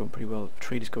 Mining is going pretty well.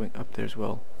 Trade is going up there as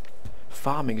well.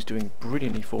 Farming is doing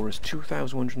brilliantly for us.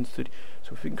 2,130.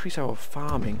 So if we increase our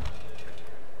farming,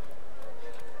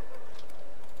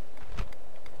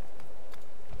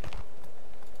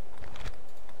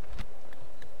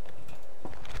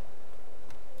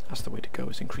 go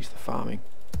is increase the farming.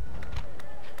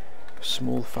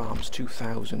 Small farms,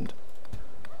 2,000.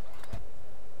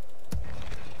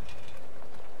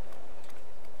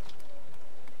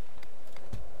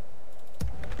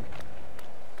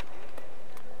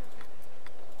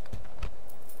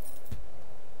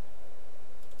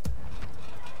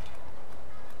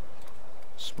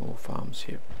 Small farms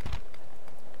here.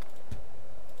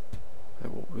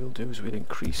 And what we'll do is we'll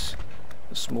increase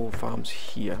the small farms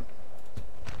here.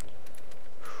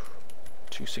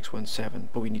 2617,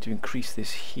 but we need to increase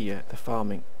this here, the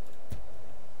farming.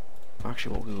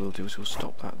 Actually, what we will do is we'll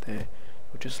stop that there.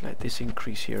 We'll just let this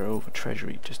increase here over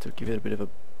treasury, just to give it a bit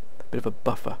of a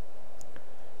buffer.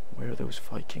 Where are those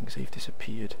Vikings? They've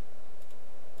disappeared.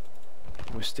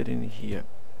 We're still in here,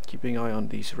 keeping an eye on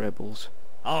these rebels.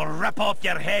 I'll rip off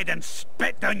your head and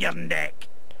spit down your neck.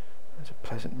 That's a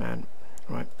pleasant man.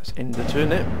 Right, let's end the turn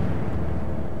there.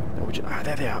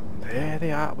 There they are. There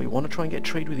they are. We want to try and get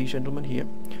trade with these gentlemen here.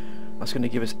 That's going to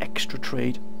give us extra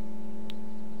trade.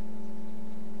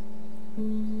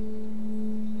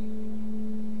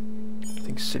 I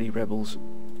think silly rebels.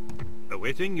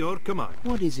 Awaiting your command.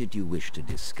 What is it you wish to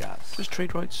discuss? Just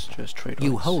trade rights. Just trade rights.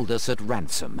 You hold us at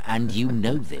ransom, and you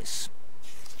know this.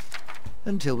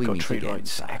 Until we got meet trade again,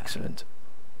 rights. sire. Excellent.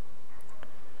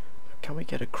 Can we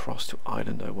get across to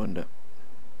Ireland, I wonder?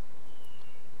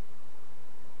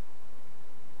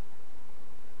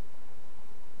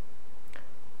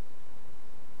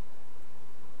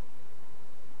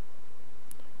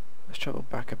 Let's travel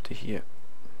back up to here.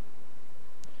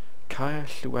 Caer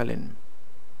Llewellyn.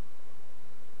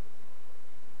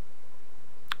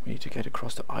 We need to get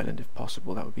across to Ireland if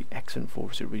possible. That would be excellent for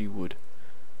us, it really would.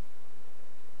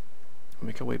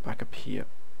 Make our way back up here.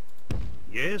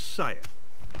 Yes, sire.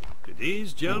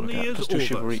 Today's journey is +2 over,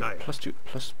 chivalry, sire.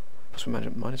 plus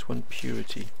management, -1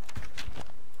 purity.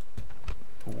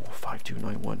 Oh,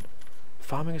 5291.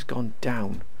 Farming has gone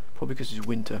down, probably because it's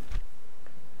winter.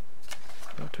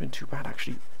 Not doing too bad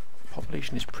actually.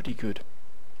 Population is pretty good.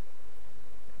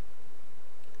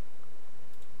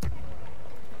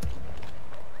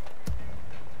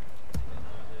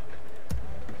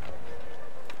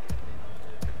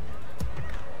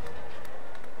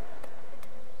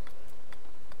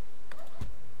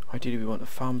 Ideally we want the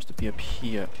farms to be up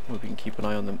here where we can keep an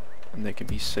eye on them and they can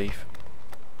be safe.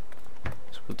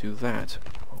 So we'll do that.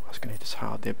 Oh, that's going to hit us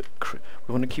hard there, but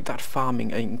we want to keep that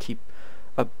farming and keep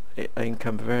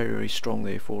income very, very strong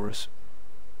there for us.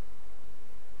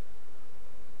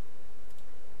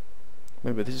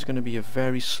 Remember, this is going to be a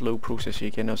very slow process here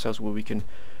again ourselves, where we can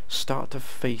start to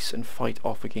face and fight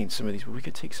off against some of these, but we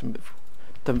could take some.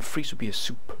 Dumfries would be a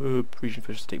superb region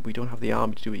for us to take. We don't have the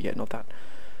army to do it yet, not that.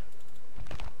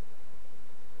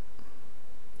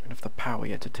 We don't have the power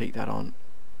yet to take that on.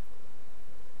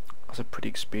 That's a pretty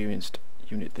experienced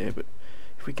unit there, but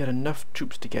if we get enough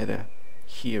troops together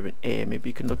here in air,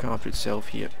 maybe it can look after itself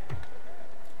here.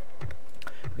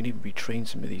 We can even retrain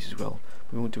some of these as well.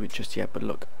 We won't do it just yet, but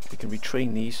look, we can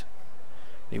retrain these.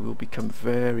 They will become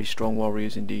very strong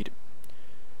warriors indeed.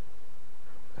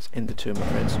 Let's end the turn, my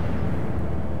friends.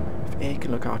 If air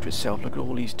can look after itself, look at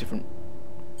all these different...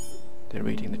 They're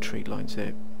reading the trade lines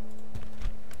there.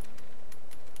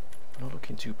 Not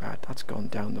looking too bad. That's gone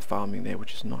down the farming there,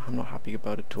 which is not, I'm not happy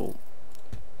about at all.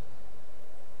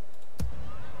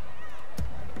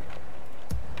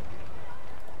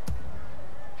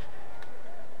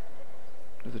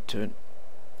 Another turn.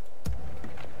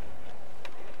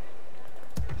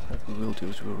 What we will do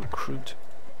is we'll recruit.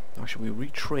 Actually, we'll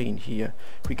retrain here.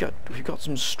 We've got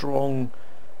some strong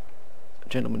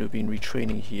gentlemen who've been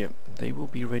retraining here. They will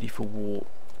be ready for war.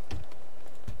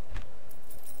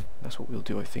 That's what we'll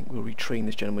do, I think. We'll retrain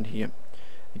this gentleman here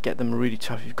and get them really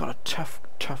tough. You've got a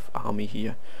tough army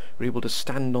here. We're able to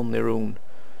stand on their own.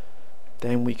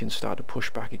 Then we can start to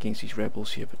push back against these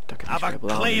rebels here. But look at these Have a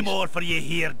rebel armies. claymore for you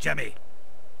here, Jimmy.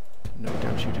 No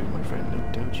doubt you do, my friend. No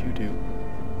doubt you do.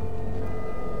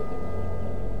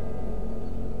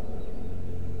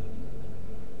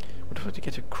 What if I had to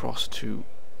get across to...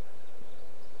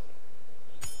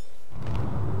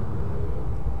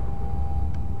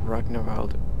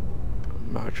 Ragnarald?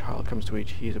 Marjhal comes to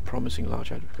age. He is a promising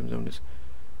large lad who becomes known as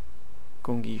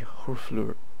Gungi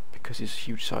Hurflur because his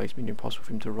huge size made it impossible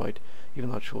for him to ride even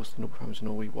large horses. The noble farmers in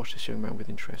Norway watch this young man with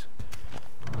interest.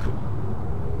 Cool.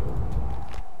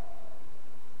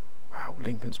 Wow,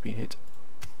 Lincoln's been hit.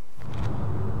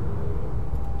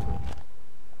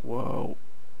 Whoa.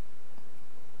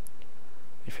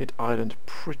 They've hit Ireland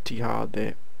pretty hard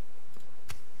there.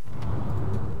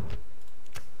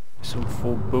 So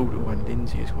for Bodo and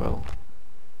Lindsay as well.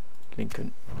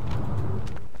 Lincoln.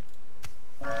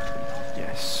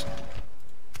 Yes.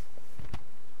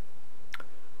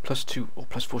 +2 or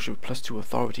 +4 should be +2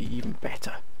 authority, even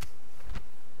better.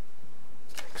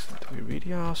 Excellent. We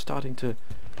really are starting to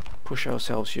push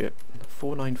ourselves here.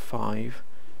 495.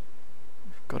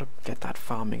 We've got to get that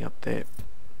farming up there.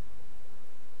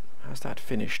 How's that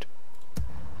finished?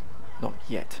 Not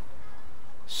yet.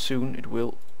 Soon it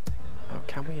will. Now,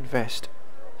 can we invest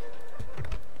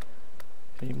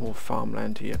any more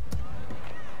farmland here?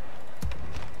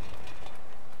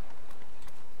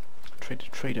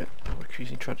 Trader. We're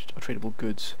increasing tradable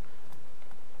goods.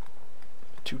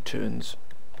 2 turns.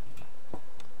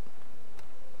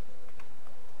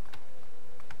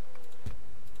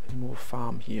 Any more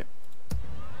farm here?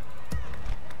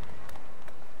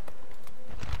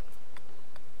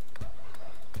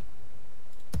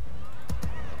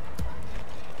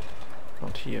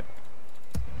 Not here.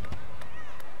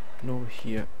 Nor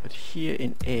here. But here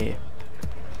in air,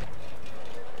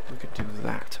 we could do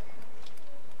that.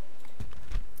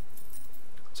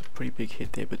 Pretty big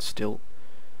hit there, but still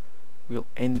we'll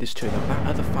end this turn. Now that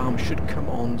other farm should come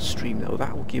on stream though.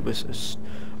 That will give us a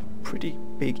pretty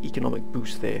big economic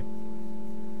boost there.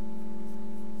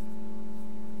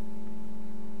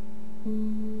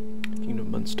 Kingdom of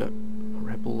Munster,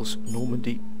 rebels,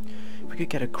 Normandy. If we could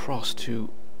get across to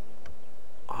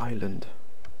Ireland,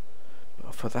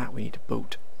 but for that we need a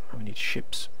boat and we need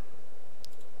ships.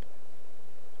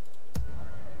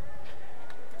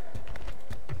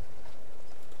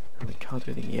 We can't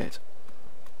do anything yet.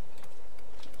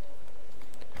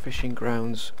 Fishing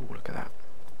grounds. Oh, look at that.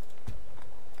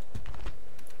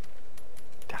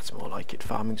 That's more like it.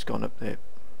 Farming's gone up there.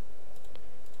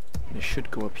 And it should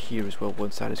go up here as well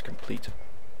once that is complete.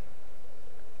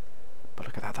 But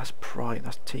look at that. That's prime.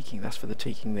 That's taking. That's for the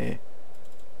taking there.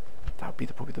 That would be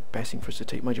probably the best thing for us to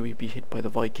take. Mind you, we'd be hit by the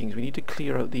Vikings. We need to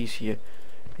clear out these here.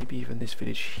 Maybe even this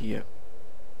village here.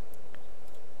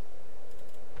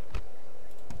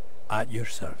 At your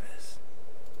service.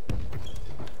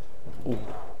 Oh,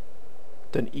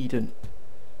 Dunedin.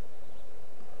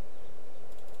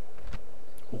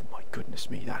 Oh my goodness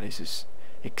me, that is an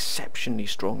exceptionally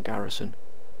strong garrison.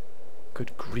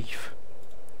 Good grief.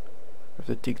 We have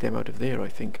to dig them out of there, I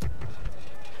think.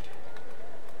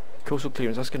 Coastal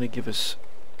clearance, that's going to give us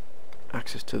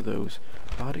access to those.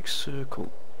 Arctic Circle.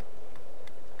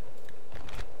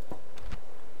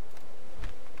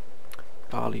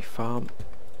 Barley farm.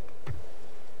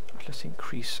 Let's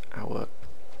increase our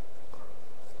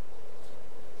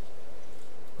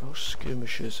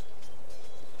skirmishers.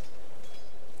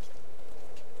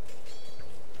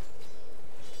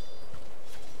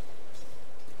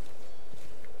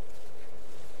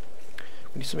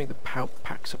 We need something that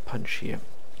packs a punch here.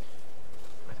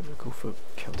 I think we'll go for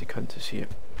Celtic Hunters here.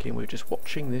 Again, we're just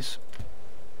watching this,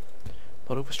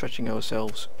 not overstretching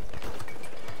ourselves.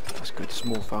 That's good.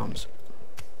 Small farms.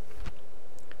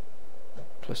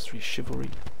 +3 chivalry.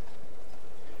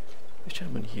 This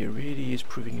gentleman here really is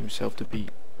proving himself to be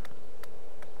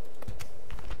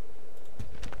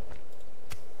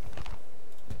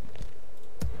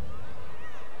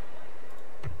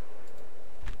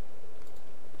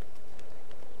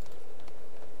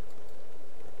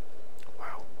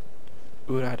wow.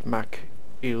 Urad Mac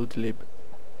Ildlib.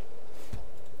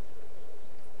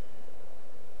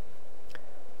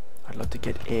 I'd love to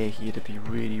get air here to be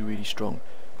really strong.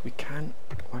 We can,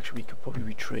 actually we could probably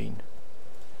retrain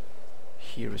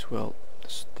here as well,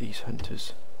 these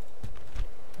hunters.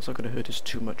 That's not going to hurt us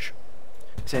too much.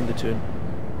 Let's end the turn.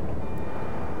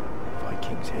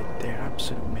 Vikings head, they're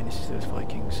absolute menaces, those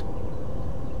Vikings.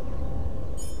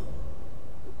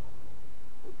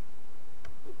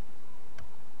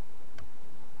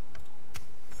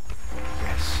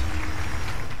 Yes.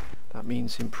 That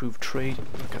means improved trade.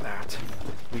 Look at that.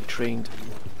 Retrained.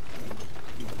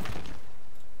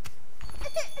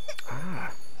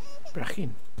 Brachin.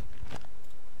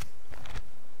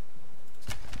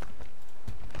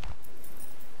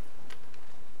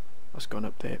 That's gone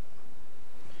up there.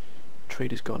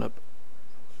 Trade has gone up.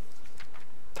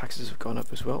 Taxes have gone up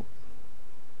as well.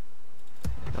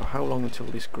 Now how long until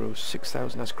this grows?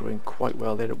 6,000, that's growing quite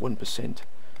well there at 1%.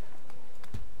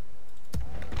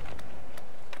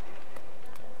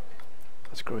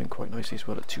 That's growing quite nicely as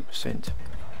well at 2%.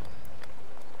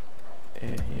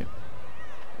 Air here.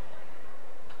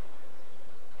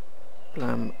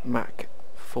 Blam Mac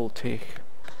Voltech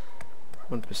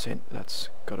 1%, that's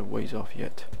got a ways off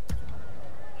yet.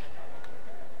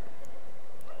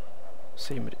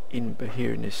 Same with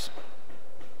Inbehirnis.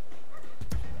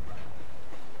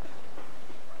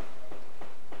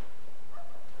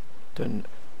 Done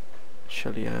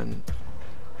Chelian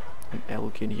and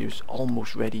Elgin here is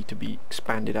almost ready to be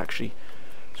expanded actually.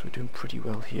 So we're doing pretty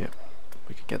well here.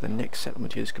 We could get the next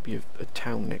settlement here. This could be a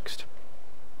town next.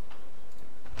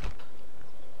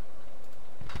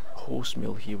 Horse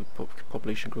mill here with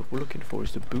population growth. What we're looking for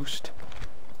is to boost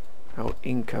our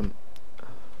income.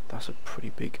 That's a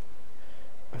pretty big...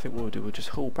 I think what we'll do, we'll just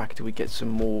hold back till we get some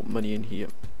more money in here.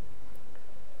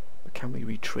 But can we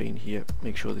retrain here?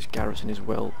 Make sure this garrison is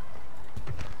well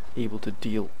able to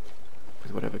deal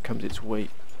with whatever comes its way.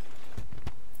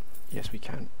 Yes, we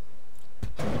can.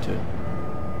 Return.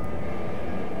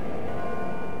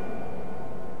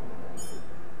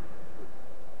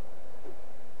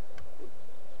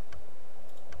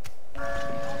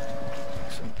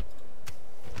 Excellent.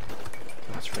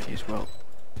 That's ready as well.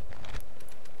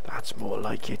 That's more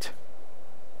like it.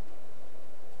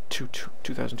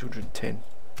 2,210.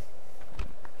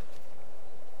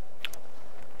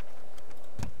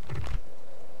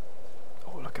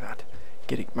 Oh, look at that.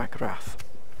 Getting Macrath.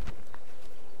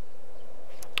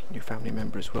 New family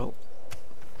member as well.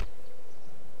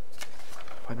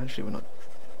 Financially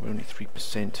we're only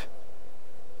 3%.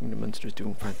 The Munster is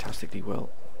doing fantastically well.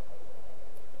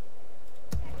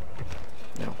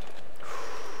 Now.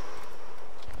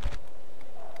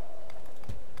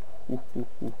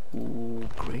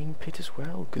 Grain pit as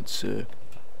well, good sir.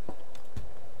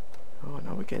 Oh,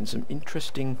 now we're getting some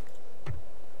interesting...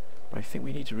 But I think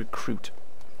we need to recruit.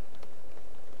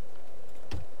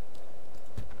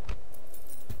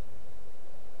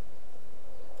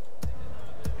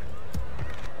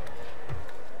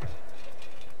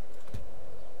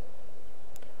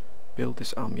 Build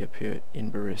this army up here in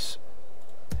Baris.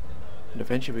 And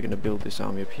eventually we're going to build this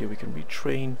army up here. We can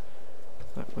retrain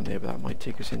that one there, but that might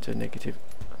take us into a negative.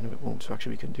 I know it won't, so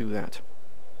actually we can do that.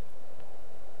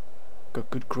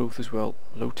 Got good growth as well,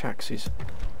 low taxes.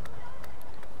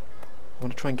 I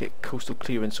want to try and get coastal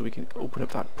clearance so we can open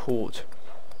up that port.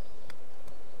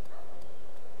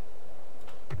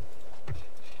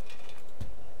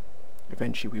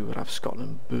 Eventually we will have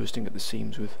Scotland bursting at the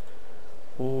seams with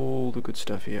all the good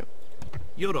stuff here.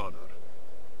 Your Honour.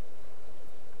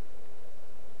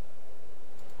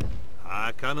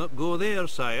 I cannot go there,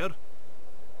 sire.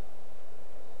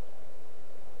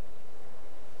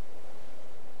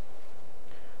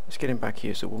 Let's get him back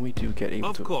here so when we do get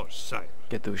able to... Of course, sire.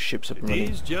 Get those ships up and running.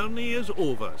 Today's journey is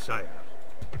over, sire.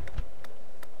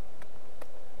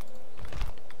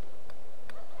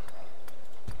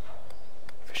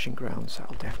 Fishing grounds,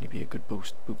 that'll definitely be a good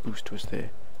boost to us there.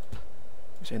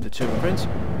 Let's end the turn, friends.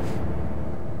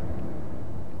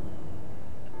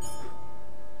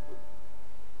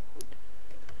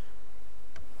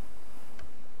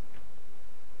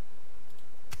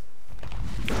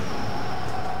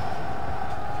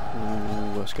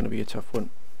 Ooh, that's going to be a tough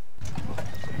one.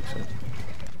 Excellent.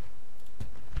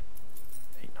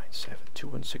 897,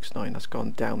 2169, that's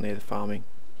gone down there, the farming.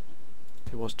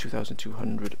 It was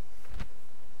 2,200.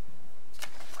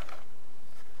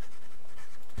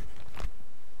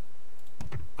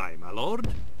 Aye, my lord.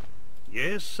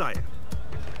 Yes, sire.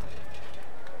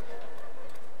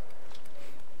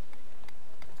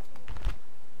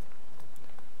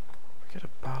 We get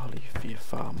a barley for your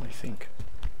farm, I think.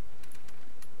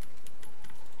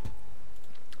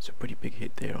 It's a pretty big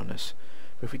hit there on us.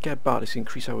 But if we get barley, let's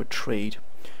increase our trade.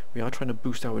 We are trying to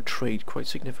boost our trade quite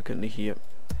significantly here.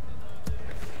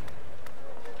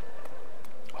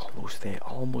 Almost there,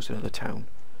 almost another town.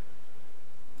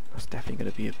 That's definitely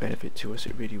going to be a benefit to us,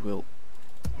 it really will.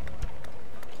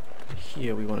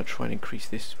 Here we want to try and increase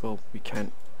this, well we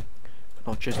can, but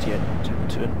not just yet. Second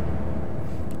turn.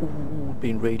 Ooh,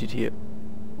 being raided here.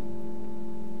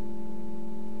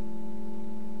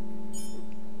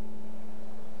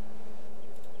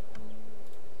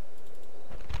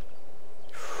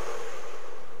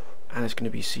 And it's going to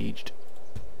be sieged.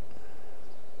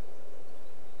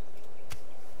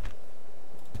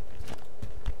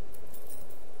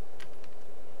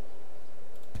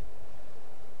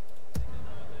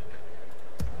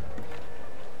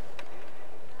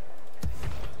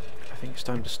 It's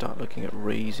time to start looking at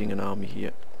raising an army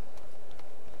here.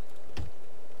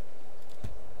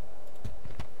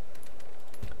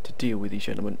 To deal with these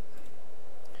gentlemen.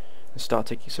 And start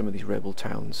taking some of these rebel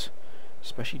towns.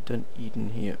 Especially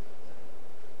Dunedin here.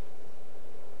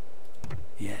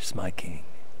 Yes, my king.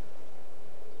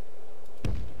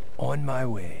 On my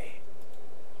way.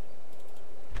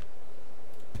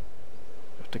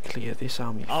 We have to clear this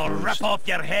army I'll first. rip off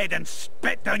your head and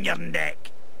spit down your neck.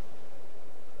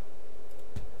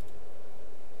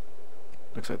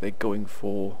 Looks like they're going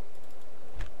for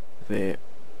there.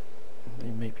 They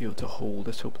may be able to hold.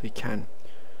 Let's hope they can.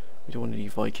 We don't want any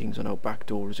Vikings on our back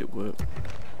door, as it were.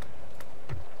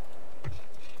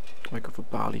 Might go for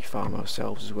barley farm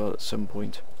ourselves as well at some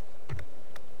point.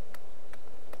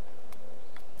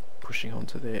 pushing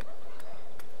onto there.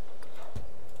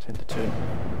 Let's end the turn.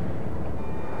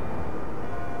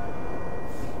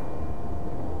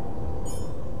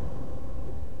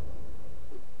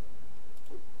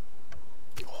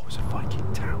 Oh, it's a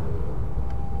Viking town.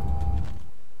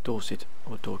 Dorset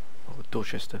or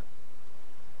Dorchester.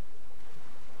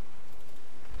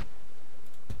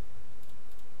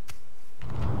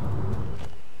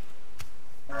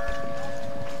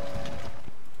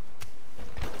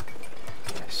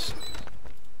 Yes.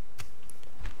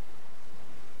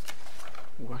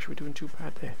 Ooh, actually we're doing too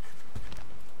bad there.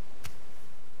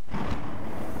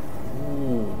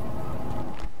 Ooh.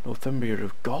 Northumbria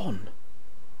have gone.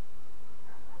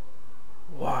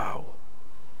 Wow.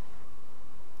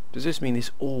 Does this mean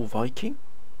it's all Viking?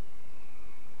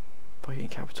 Viking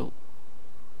capital.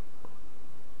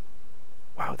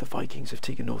 Wow, the Vikings have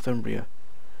taken Northumbria.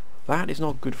 That is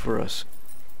not good for us.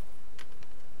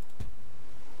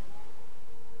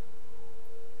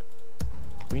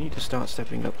 We need to start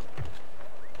stepping up.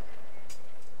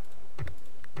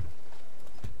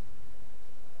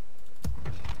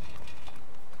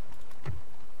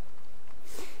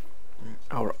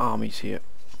 Our armies here.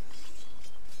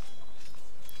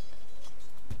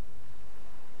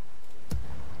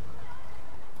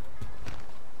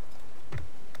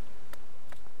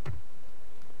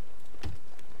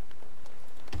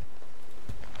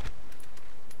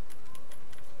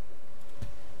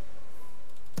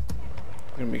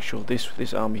 I'm going to make sure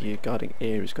this army here guarding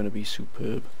air is going to be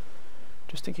superb,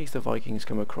 just in case the Vikings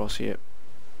come across here,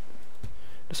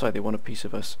 decide they want a piece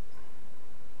of us.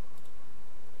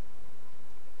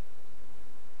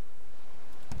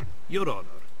 Your Honour.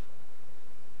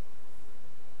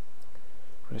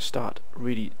 We're going to start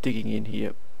really digging in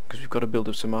here, because we've got to build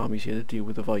up some armies here to deal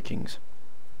with the Vikings.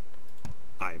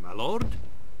 Aye, my lord.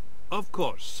 Of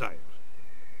course, sire.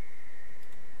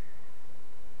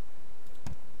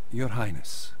 Your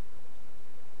Highness.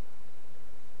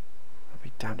 I'll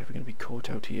be damned if we're going to be caught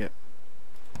out here.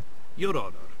 Your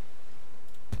Honour.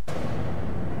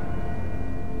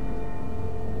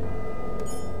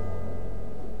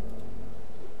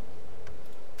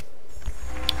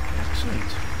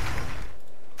 Excellent.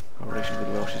 Our relations with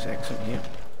the Welsh is excellent here.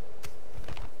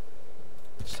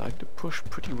 Starting to push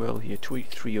pretty well here,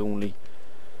 283 only.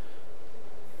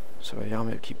 So the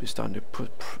army keep is starting to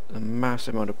put a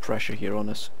massive amount of pressure here on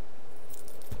us.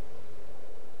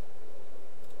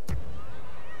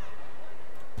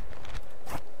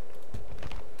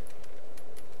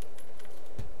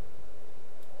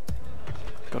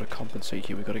 Got to compensate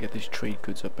here. We've got to get these trade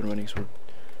goods up and running. So we'll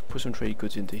put some trade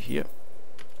goods into here,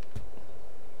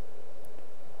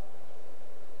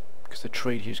 because the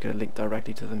trade here is going to link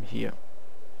directly to them here.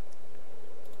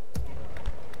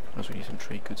 Also, we need some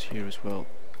trade goods here as well.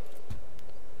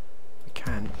 We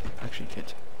can actually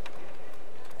get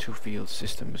two-field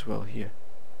system as well here.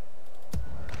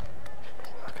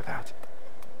 Look at that.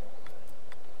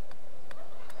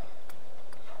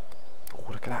 Oh,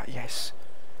 look at that, yes.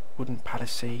 Wooden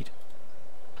palisade.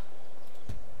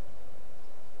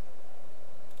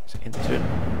 Let's end the turn.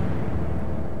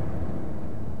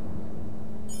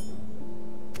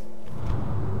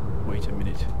 Wait a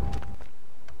minute.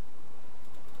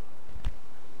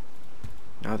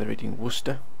 Now they're raiding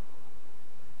Worcester.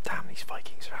 Damn, these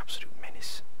Vikings are absolute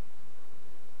menace.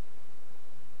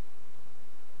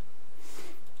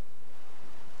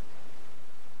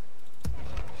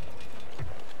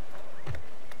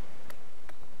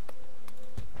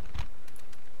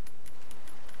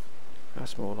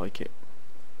 That's more like it.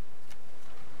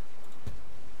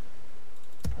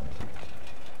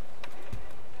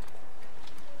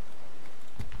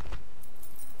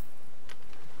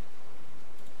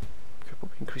 Could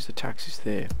probably increase the taxes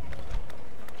there.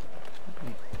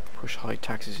 Push high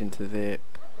taxes into there.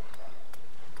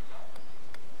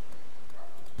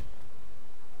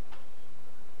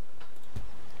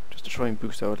 Just to try and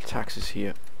boost our taxes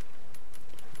here.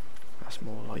 That's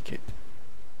more like it.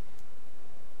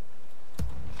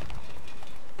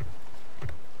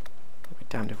 I'll be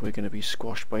damned if we're going to be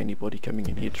squashed by anybody coming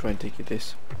in here to try and take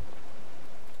this.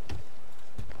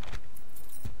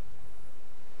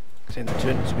 Let's end the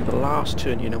turn. This will be the last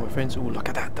turn here now, my friends. Oh, look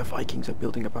at that. The Vikings are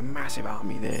building up a massive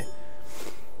army there.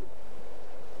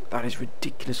 That is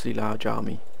ridiculously large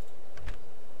army.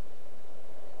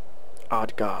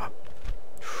 Ardgar.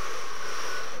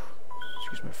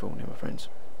 Excuse my phone here, my friends.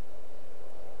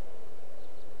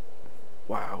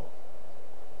 Wow.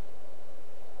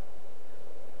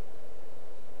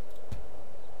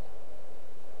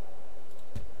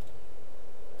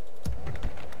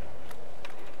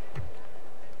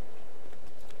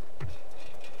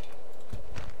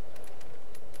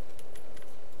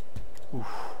 Oof.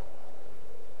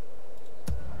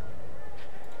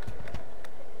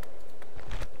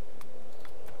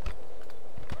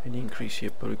 Any increase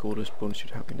here, public orders, bonus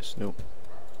to happiness, no.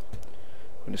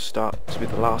 I'm going to start, this will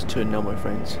be the last turn now, my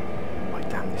friends. My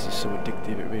damn, this is so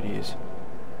addictive, it really is.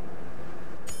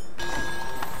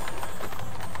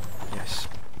 Yes.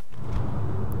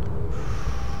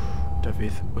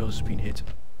 David, Wales has been hit.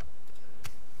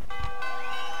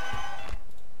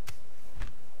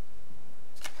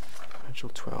 Financial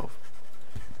 12.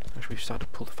 Actually, we've started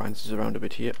to pull the finances around a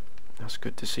bit here. That's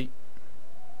good to see.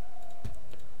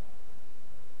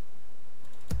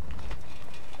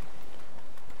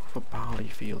 For barley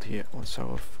field here on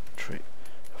south trade.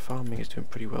 Farming is doing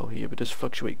pretty well here, but does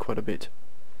fluctuate quite a bit.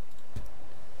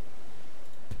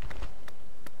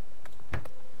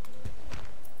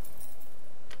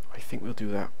 I think we'll do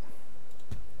that.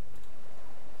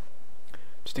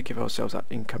 Just to give ourselves that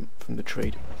income from the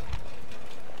trade.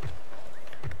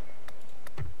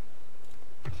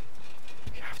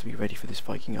 We have to be ready for this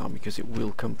Viking army because it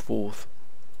will come forth.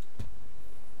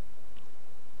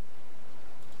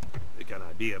 Can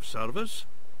I be of service?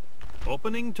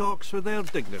 Opening talks with their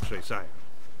dignitary, sire.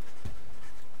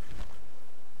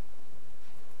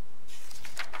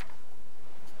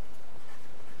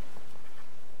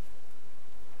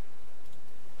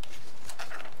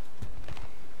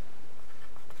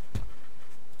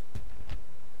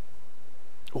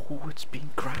 Oh, it's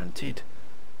been granted.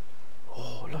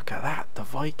 Oh, look at that. The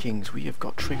Vikings. We have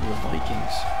got trade with the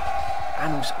Vikings.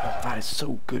 And oh, that is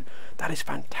so good. That is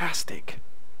fantastic.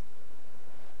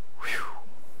 Whew.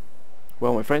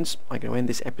 Well, my friends, I'm going to end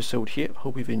this episode here.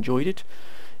 Hope you've enjoyed it.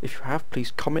 If you have,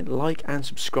 please comment, like and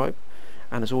subscribe.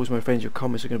 And as always, my friends, your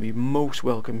comments are going to be most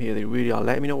welcome here. They really are.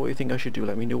 Let me know what you think I should do.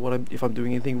 Let me know if I'm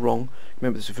doing anything wrong.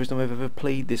 Remember, this is the first time I've ever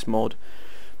played this mod.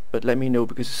 But let me know,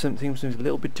 because something's a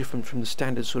little bit different from the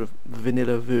standard sort of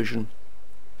vanilla version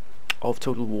of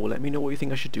Total War. Let me know what you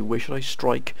think I should do. Where should I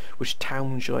strike? Which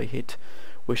town should I hit?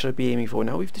 Where should I be aiming for?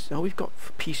 Now we've got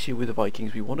peace here with the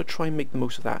Vikings. We want to try and make the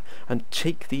most of that and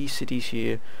take these cities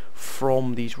here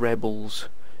from these rebels.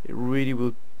 It really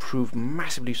will prove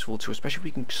massively useful to us, especially if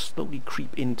we can slowly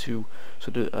creep into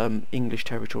sort of English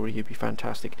territory here. It'd be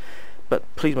fantastic. But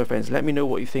please, my friends, let me know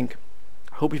what you think.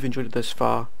 I hope you've enjoyed it thus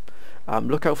far.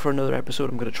 Look out for another episode.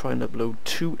 I'm going to try and upload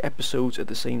 2 episodes at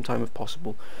the same time if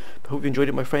possible. But hope you enjoyed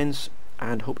it, my friends,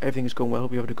 and hope everything is going well.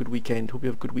 Hope you have a good weekend. Hope you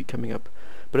have a good week coming up.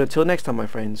 But until next time, my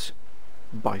friends,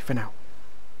 bye for now.